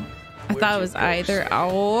betrayal. I thought it was either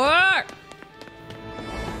or.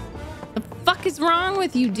 The fuck is wrong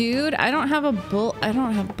with you, dude? I don't have a I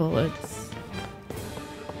don't have bullets.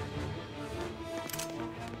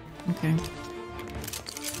 Okay.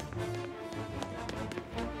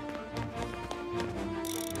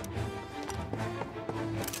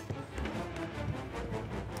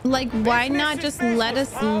 Like, why not just let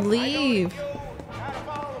us leave?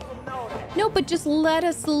 but just let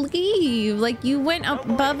us leave. Like, you went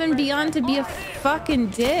above and beyond to be a fucking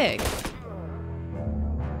dick.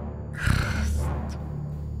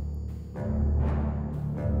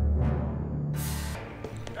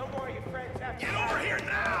 Get over here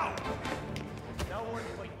now! No one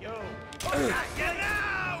but you. Get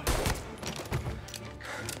out!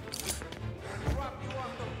 Drop you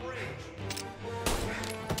off the bridge.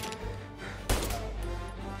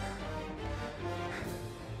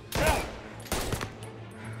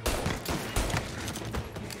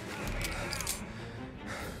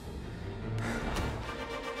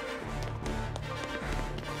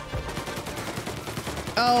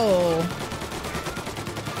 Oh.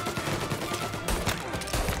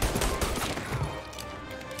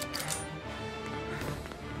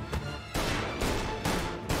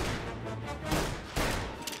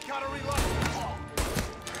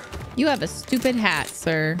 You have a stupid hat,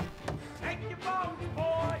 sir. Take your bones,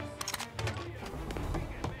 boys!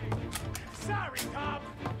 Sorry, Tom.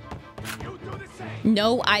 You do the same.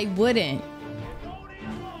 No, I wouldn't.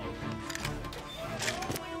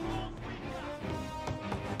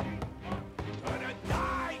 Gonna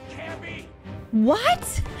die, Cabby!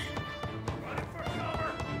 What? Running for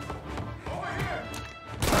cover! Over here!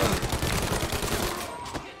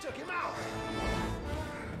 You took him out!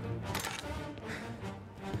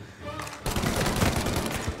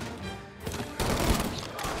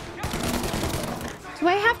 Do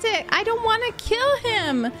I have to? I don't want to kill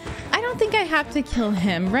him. I don't think I have to kill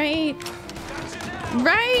him, right?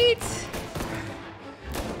 Right?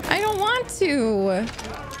 I don't want to.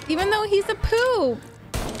 Even though he's a poop.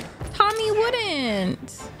 Tommy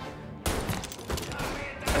wouldn't.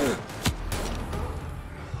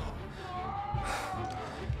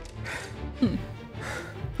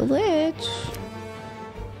 Glitch.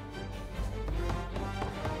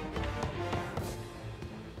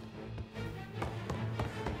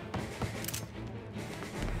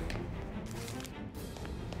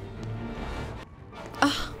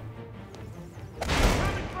 Ah.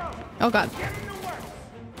 Oh God.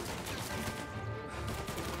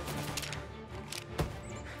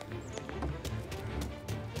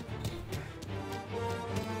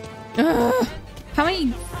 Ugh. How many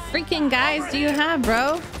freaking guys do you have,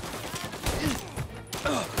 bro?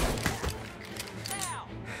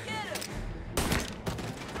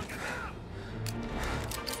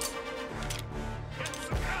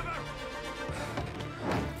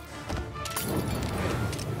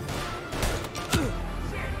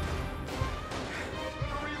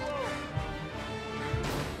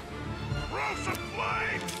 Throw some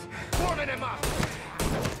flames! Warming him up!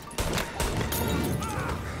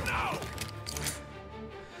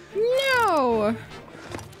 No.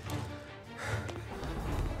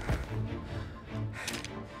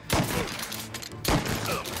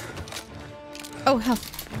 Oh hell.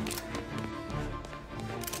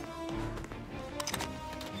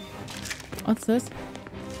 What's this?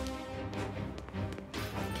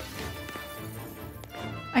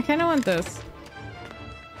 I kind of want this.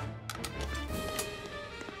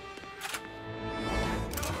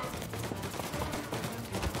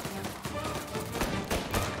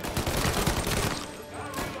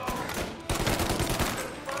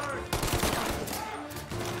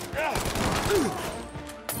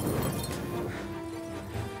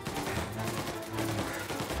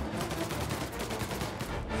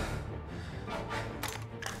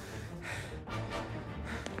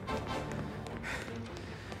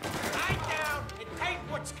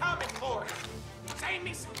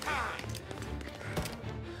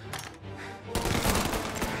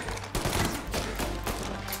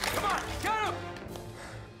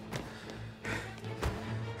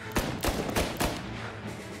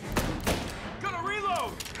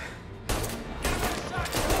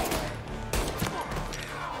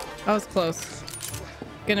 That was close.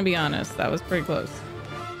 Gonna be honest, that was pretty close.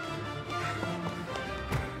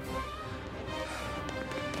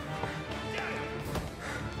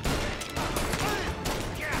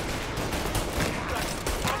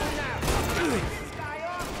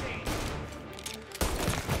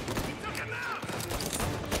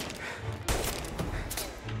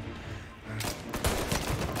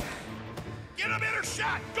 Get a better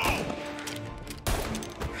shot! Go!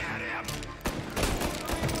 Get him!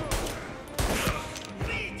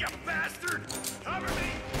 Lead, you bastard! Cover me!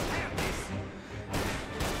 Have this!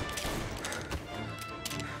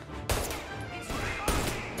 He's right on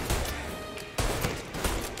me!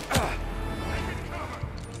 I can cover!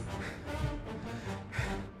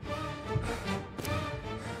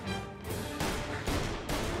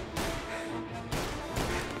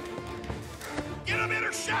 Get a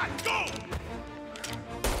better shot! Go!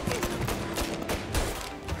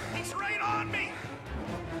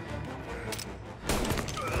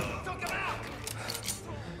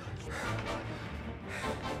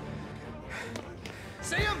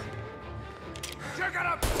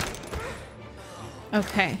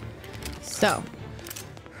 Okay, so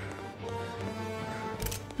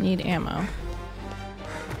need ammo.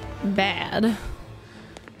 Bad. You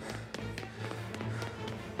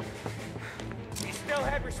still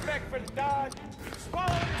have respect for the dog? Swallow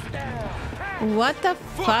this down. What the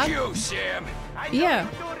fuck? Fuck you, Sam. I know Yeah.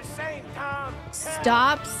 you do the same, Tom.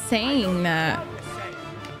 Stop saying that.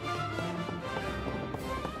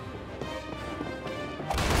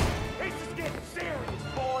 This is getting serious,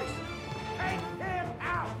 boys. Take him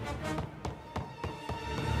out.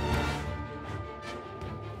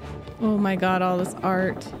 Oh my god, all this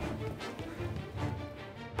art.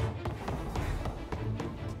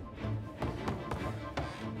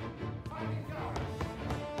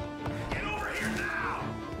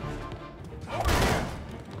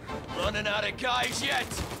 Running out of guys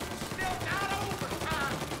yet? Still not over,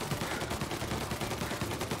 Tom.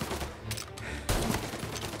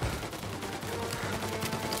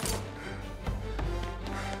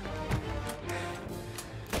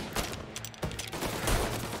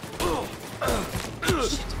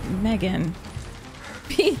 Megan,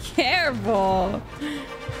 be careful.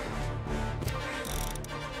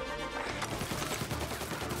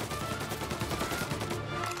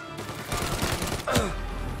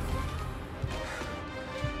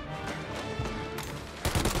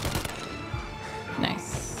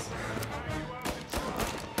 Nice.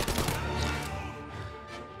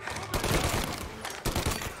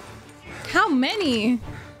 How many?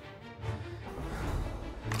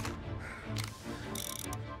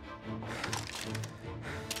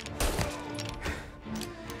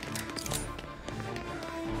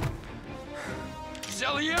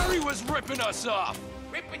 Salieri was ripping us off.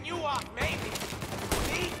 Ripping you off, maybe.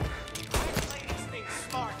 See? I play these things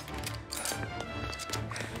smart.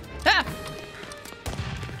 Ah!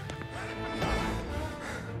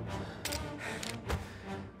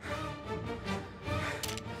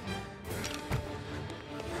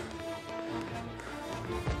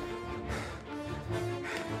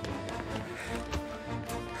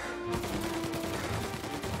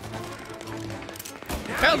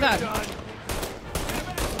 Oh god.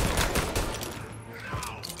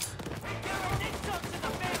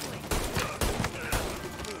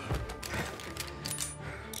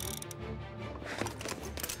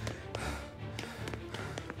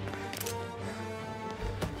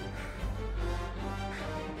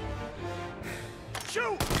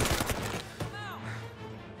 Shoot!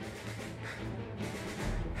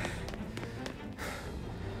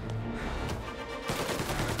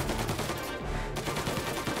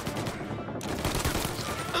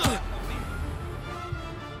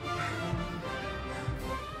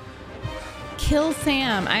 Kill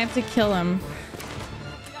Sam. I have to kill him.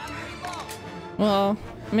 Well,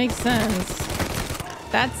 makes sense.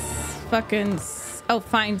 That's fucking... Oh,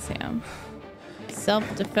 find Sam.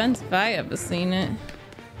 Self-defense if I ever seen it.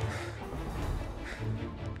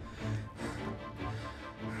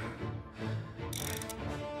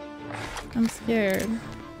 I'm scared.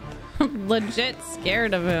 I'm legit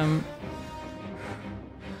scared of him.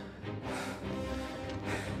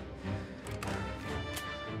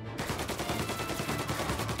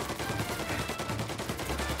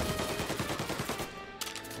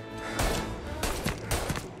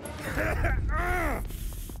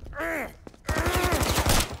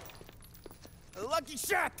 Lucky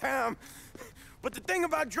shot, Tom. But the thing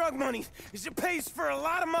about drug money is it pays for a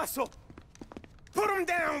lot of muscle. Put them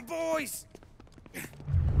down, boys.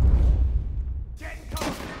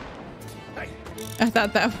 I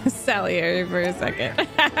thought that was Salieri for a second.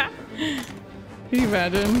 Can you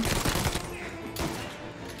imagine?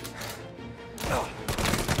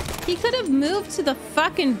 He could have moved to the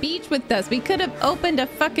fucking beach with us. We could have opened a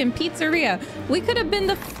fucking pizzeria. We could have been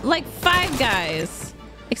the like 5 guys.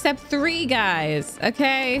 Except 3 guys,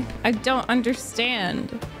 okay? I don't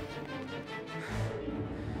understand.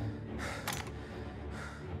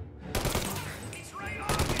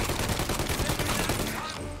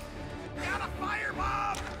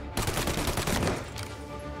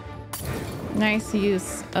 Nice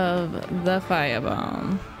use of the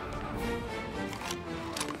firebomb.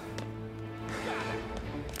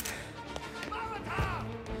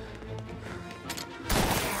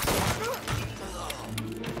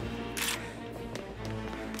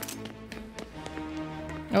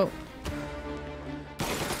 Oh.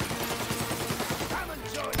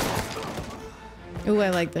 Ooh, I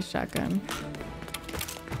like the shotgun.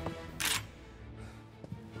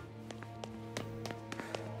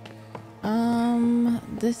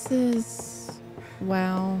 This is...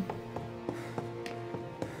 Wow.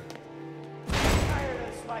 Tired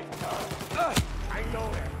of this life, Tom. I know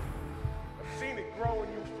that. I've seen it grow in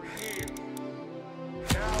you for years.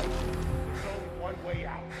 one way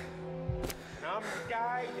out. And I'm the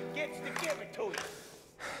guy that gets to give it to you.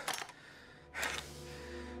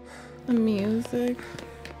 The music.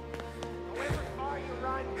 However far you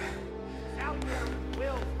run, Salieri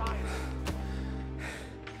will find you.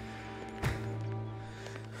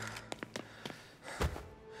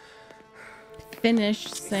 Finish,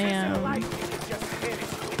 This isn't a Sam. life you can just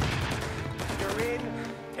finish. You're in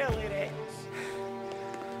till it ends.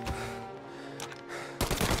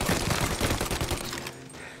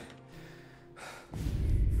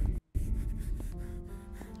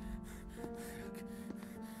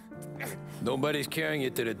 Nobody's carrying you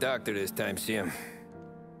to the doctor this time, Sam.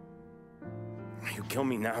 You kill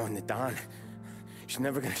me now in the dawn. She's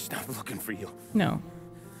never gonna stop looking for you. No.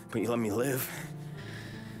 But you let me live.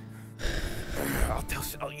 I'll tell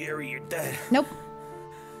Salieri you're dead. Nope.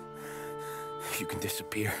 You can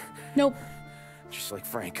disappear. Nope. Just like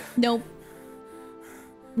Frank. Nope.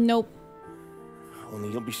 Nope.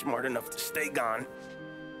 Only you'll be smart enough to stay gone.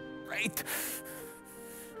 Right?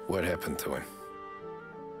 What happened to him?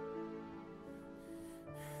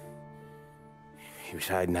 He was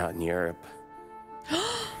hiding out in Europe.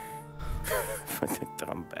 But the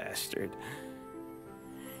dumb bastard.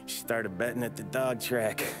 He started betting at the dog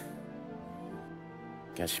track.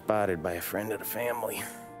 Got spotted by a friend of the family.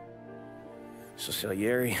 So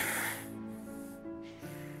Salieri,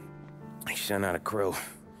 he sent out a crew.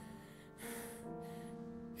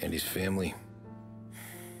 And his family?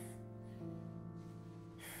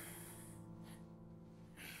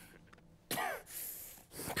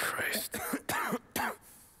 Christ.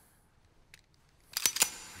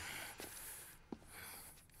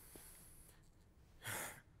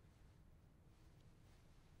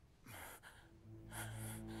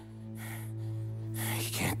 You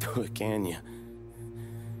can't do it, can you?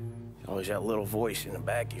 There's always that little voice in the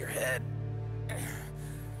back of your head.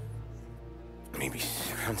 Maybe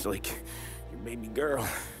sounds like your baby girl.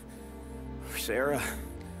 Or Sarah.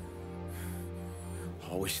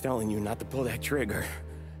 Always telling you not to pull that trigger.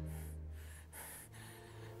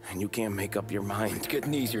 And you can't make up your mind. It's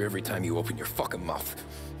getting easier every time you open your fucking mouth.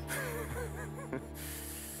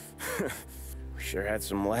 We sure had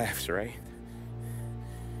some laughs, right?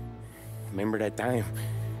 Remember that time?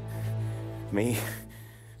 Me,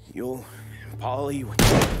 you, and Polly.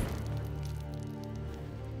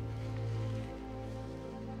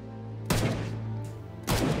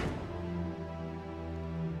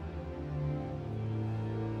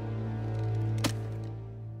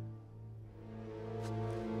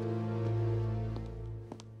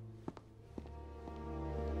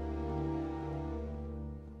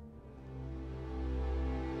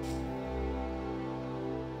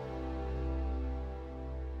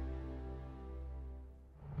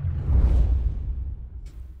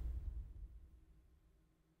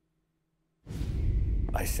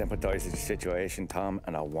 I sympathize with the situation, Tom,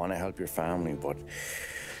 and I want to help your family, but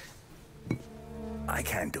I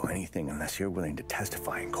can't do anything unless you're willing to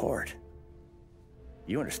testify in court.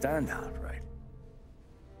 You understand that, right?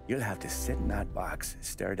 You'll have to sit in that box,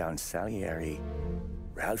 stare down Salieri,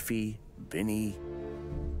 Ralphie, Vinny,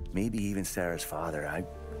 maybe even Sarah's father. I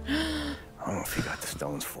don't know if you got the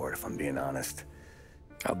stones for it, if I'm being honest.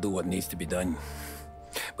 I'll do what needs to be done.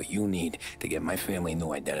 But you need to get my family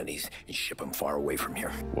new identities and ship them far away from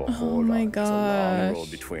here. Well, hold on. It's a long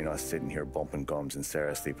road between us sitting here bumping gums and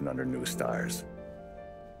Sarah sleeping under new stars.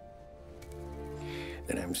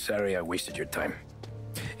 Then I'm sorry I wasted your time.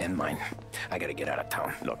 And mine. I gotta get out of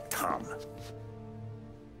town. Look, Tom.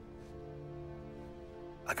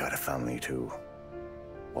 I got a family too.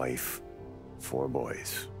 Wife, 4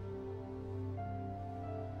 boys.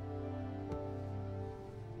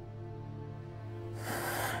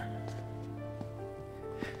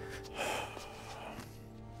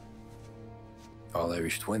 All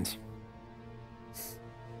Irish twins.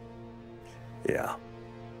 Yeah.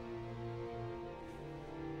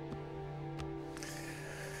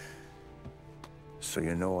 So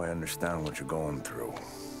you know I understand what you're going through.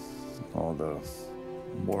 All the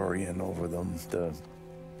worrying over them, the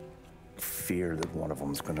fear that one of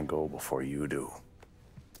them's gonna go before you do.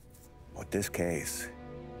 With this case,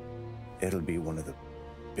 it'll be one of the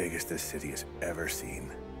biggest this city has ever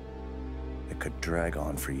seen. It could drag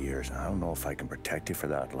on for years. I don't know if I can protect you for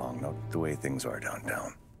that long, not the way things are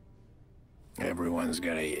downtown. Everyone's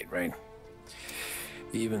gotta eat, right?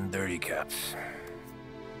 Even dirty cops.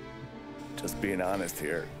 Just being honest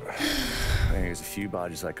here. There's a few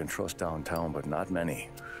bodies I can trust downtown, but not many.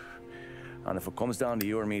 And if it comes down to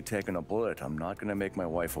you or me taking a bullet, I'm not gonna make my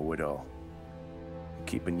wife a widow.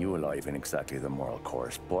 Keeping you alive ain't exactly the moral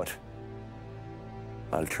course, but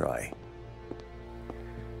I'll try.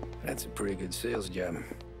 That's a pretty good sales job.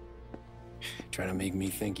 Trying to make me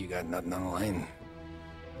think you got nothing on the line.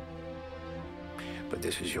 But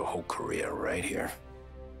this is your whole career right here.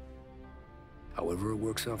 However it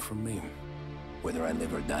works out for me, whether I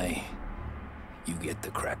live or die, you get to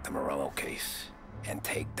crack the Morello case and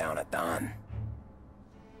take down a Don.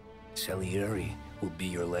 Salieri will be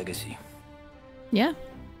your legacy. Yeah.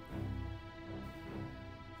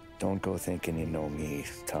 Don't go thinking you know me,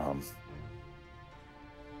 Tom.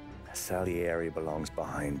 Salieri belongs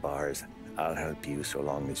behind bars. I'll help you so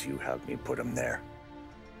long as you help me put him there.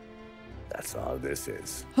 That's all this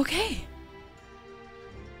is. Okay.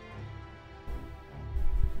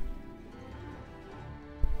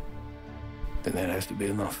 Then that has to be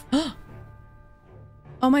enough.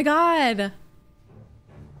 Oh my God.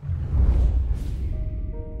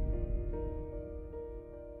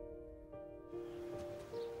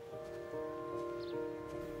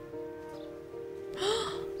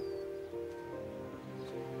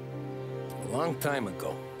 A long time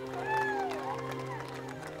ago,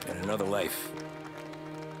 in another life,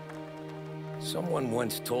 someone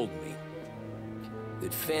once told me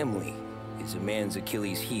that family is a man's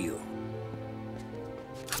Achilles heel,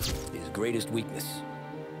 his greatest weakness.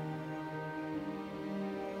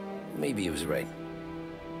 Maybe he was right.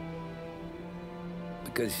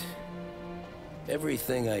 Because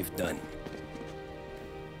everything I've done,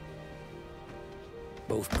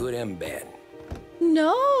 both good and bad,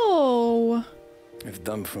 No. I've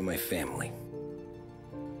done for my family.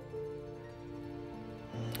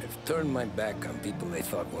 I've turned my back on people they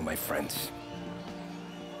thought were my friends.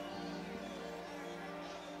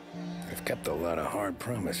 I've kept a lot of hard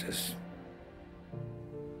promises.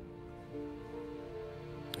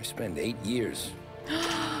 I spent 8 years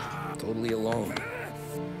totally alone,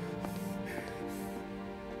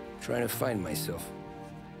 trying to find myself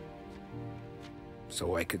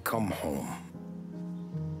so I could come home.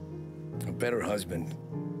 A better husband,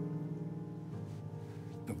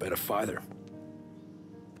 a better father,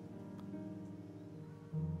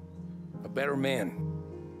 a better man.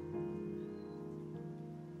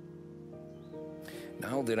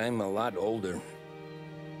 Now that I'm a lot older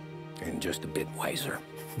and just a bit wiser,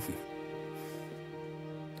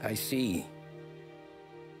 I see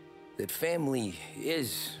that family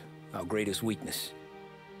is our greatest weakness,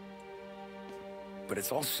 but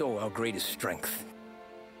it's also our greatest strength.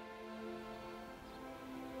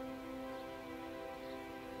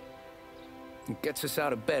 It gets us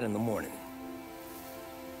out of bed in the morning.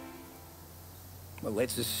 It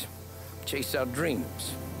lets us chase our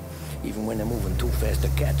dreams, even when they're moving too fast to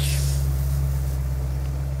catch.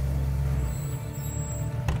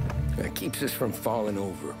 It keeps us from falling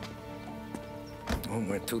over when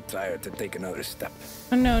we're too tired to take another step.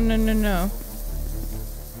 Oh, no, no, no, no.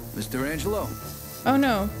 Mr. Angelo. Oh,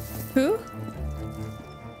 no. Who?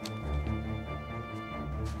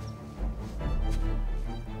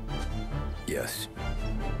 Yes.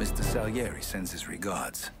 Mr. Salieri sends his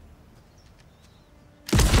regards.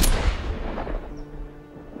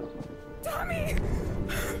 Tommy!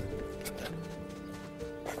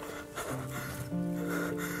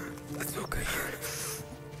 That's okay.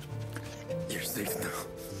 You're safe now.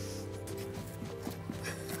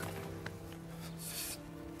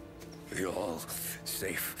 You're all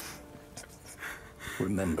safe.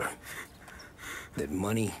 Remember that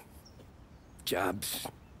money, jobs,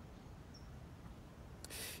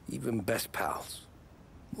 even best pals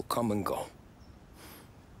will come and go.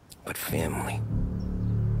 But family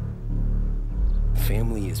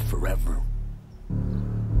is forever.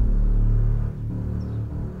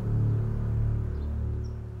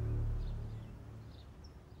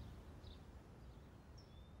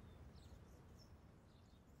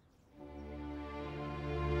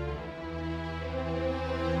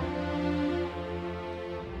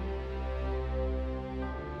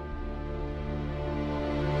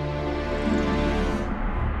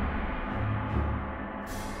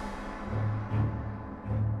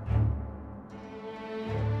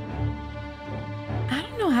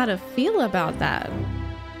 How to feel about that.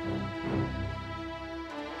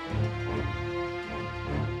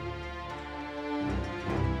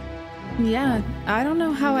 Yeah, I don't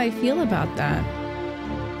know how I feel about that.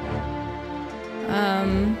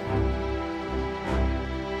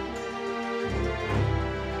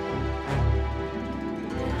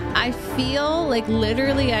 I feel like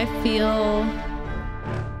literally I feel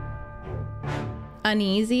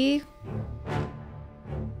uneasy.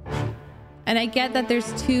 And I get that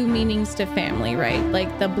there's two meanings to family, right?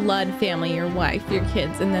 Like the blood family, your wife, your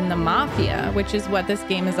kids, and then the mafia, which is what this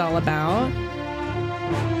game is all about.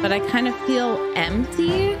 But I kind of feel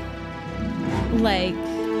empty. Like,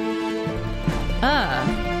 And,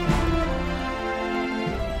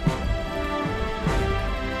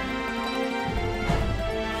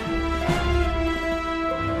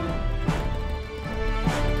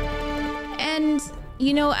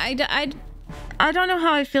 you know, I don't know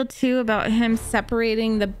how I feel too about him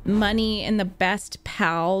separating the money and the best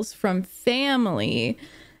pals from family.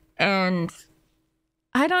 And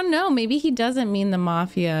I don't know, maybe he doesn't mean the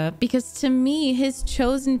Mafia, because to me, his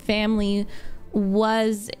chosen family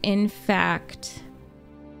was in fact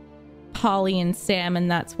Polly and Sam, and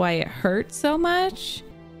that's why it hurt so much,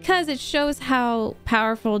 because it shows how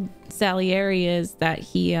powerful Salieri is, that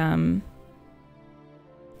he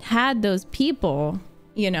had those people,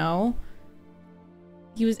 you know.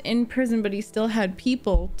 He was in prison, but he still had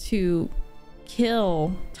people to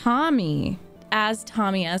kill Tommy. As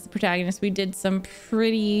Tommy, as the protagonist, we did some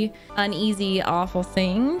pretty uneasy, awful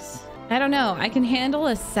things. I don't know. I can handle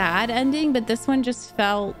a sad ending, but this one just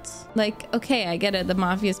felt like, okay, I get it. The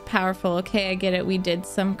Mafia's powerful. Okay, I get it. We did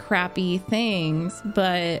some crappy things,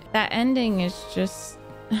 but that ending is just,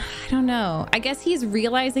 I don't know. I guess he's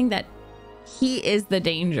realizing that he is the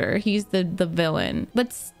danger. He's the villain.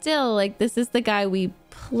 But still, like, this is the guy we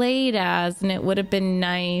played as, and it would have been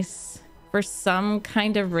nice for some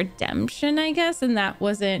kind of redemption, I guess. And that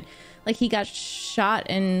wasn't, like, he got shot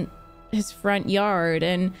in his front yard,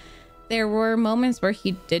 and there were moments where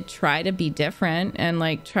he did try to be different, and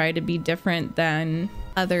like try to be different than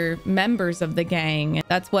other members of the gang.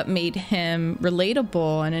 That's what made him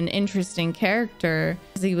relatable and an interesting character,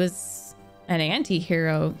 because he was an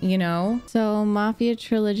anti-hero, you know? So Mafia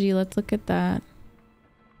trilogy, let's look at that.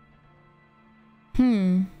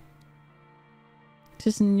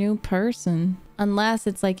 Just a new person. Unless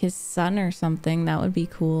it's like his son or something, that would be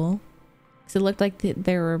cool. Because it looked like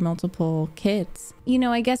there were multiple kids. You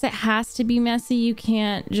know, I guess it has to be messy. You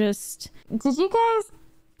can't just... Did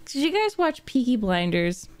you guys watch Peaky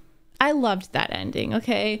Blinders? I loved that ending,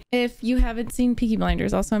 okay? If you haven't seen Peaky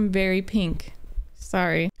Blinders, also I'm very pink.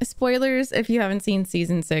 Sorry. Spoilers if you haven't seen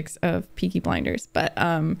season 6 of Peaky Blinders. But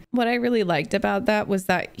what I really liked about that was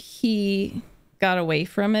that he got away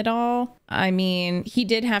from it all. I mean, he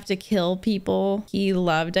did have to kill people he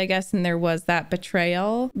loved, I guess, and there was that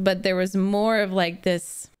betrayal, but there was more of like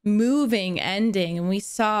this moving ending, and we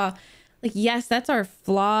saw, like, yes, that's our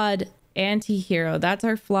flawed anti-hero, that's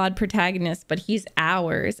our flawed protagonist, but he's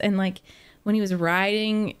ours. And like when he was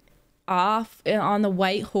riding off on the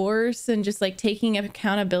white horse and just like taking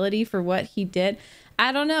accountability for what he did,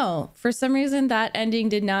 I don't know, for some reason that ending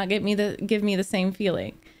did not give me the same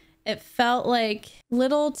feeling. It felt like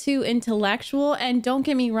little too intellectual. And don't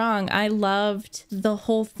get me wrong, I loved the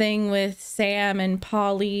whole thing with Sam and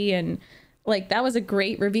Polly, and like that was a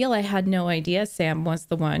great reveal. I had no idea Sam was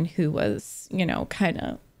the one who was, you know, kind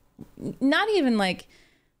of not even like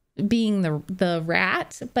being the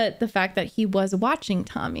rat, but the fact that he was watching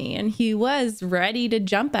Tommy and he was ready to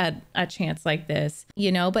jump at a chance like this,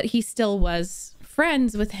 you know, but he still was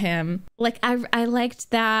friends with him. Like I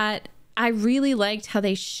liked that. I really liked how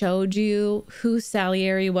they showed you who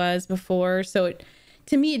Salieri was before. So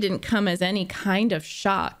to me, it didn't come as any kind of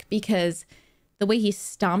shock, because the way he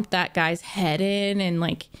stomped that guy's head in, and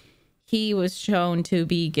like he was shown to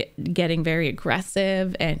be getting very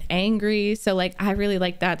aggressive and angry. So like, I really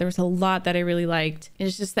liked that. There was a lot that I really liked.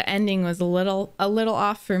 It's just the ending was a little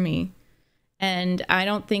off for me. And I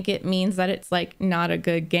don't think it means that it's like not a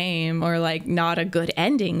good game or like not a good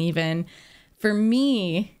ending even. For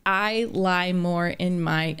me, I lie more in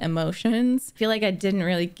my emotions. I feel like I didn't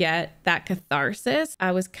really get that catharsis.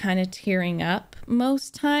 I was kind of tearing up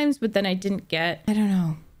most times, but then I didn't get, I don't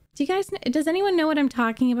know. Does anyone know what I'm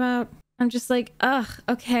talking about? I'm just like, ugh,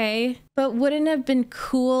 okay. But wouldn't it have been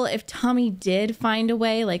cool if Tommy did find a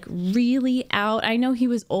way, like really out? I know he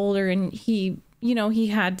was older and he, you know, he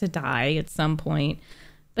had to die at some point.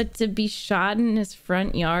 But to be shot in his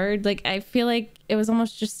front yard, like, I feel like it was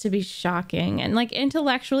almost just to be shocking. And like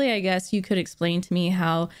intellectually, I guess you could explain to me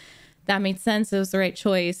how that made sense. It was the right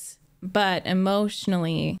choice. But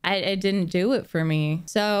emotionally, it didn't do it for me.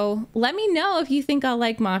 So let me know if you think I'll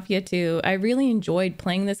like Mafia 2. I really enjoyed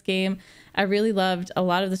playing this game. I really loved a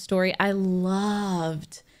lot of the story. I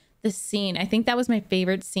loved the scene. I think that was my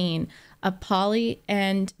favorite scene of Polly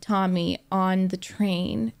and Tommy on the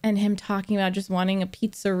train and him talking about just wanting a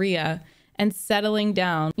pizzeria and settling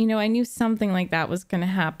down. You know, I knew something like that was going to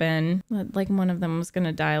happen. Like one of them was going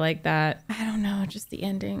to die like that. I don't know, just the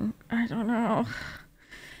ending. I don't know.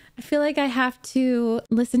 I feel like I have to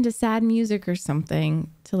listen to sad music or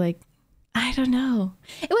something to like, I don't know.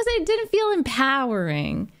 It didn't feel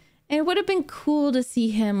empowering. And it would have been cool to see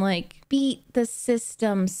him like beat the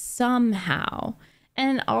system somehow.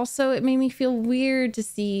 And also it made me feel weird to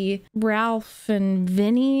see Ralph and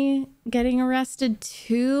Vinny getting arrested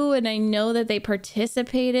too. And I know that they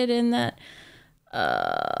participated in that.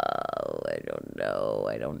 I don't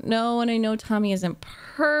know. And I know Tommy isn't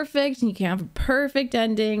perfect and you can't have a perfect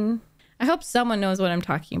ending. I hope someone knows what I'm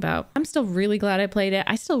talking about. I'm still really glad I played it.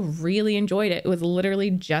 I still really enjoyed it. It was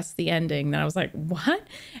literally just the ending that I was like, what?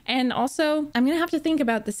 And also, I'm gonna have to think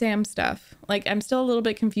about the Sam stuff. Like, I'm still a little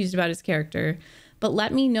bit confused about his character, but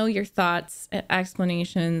let me know your thoughts,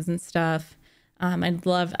 explanations and stuff.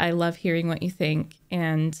 I love hearing what you think,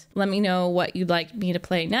 and let me know what you'd like me to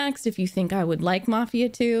play next. If you think I would like Mafia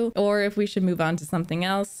 2 or if we should move on to something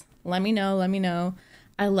else, let me know.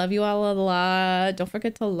 I love you all a lot. Don't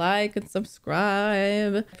forget to like and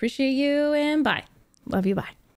subscribe. Appreciate you and bye. Love you. Bye.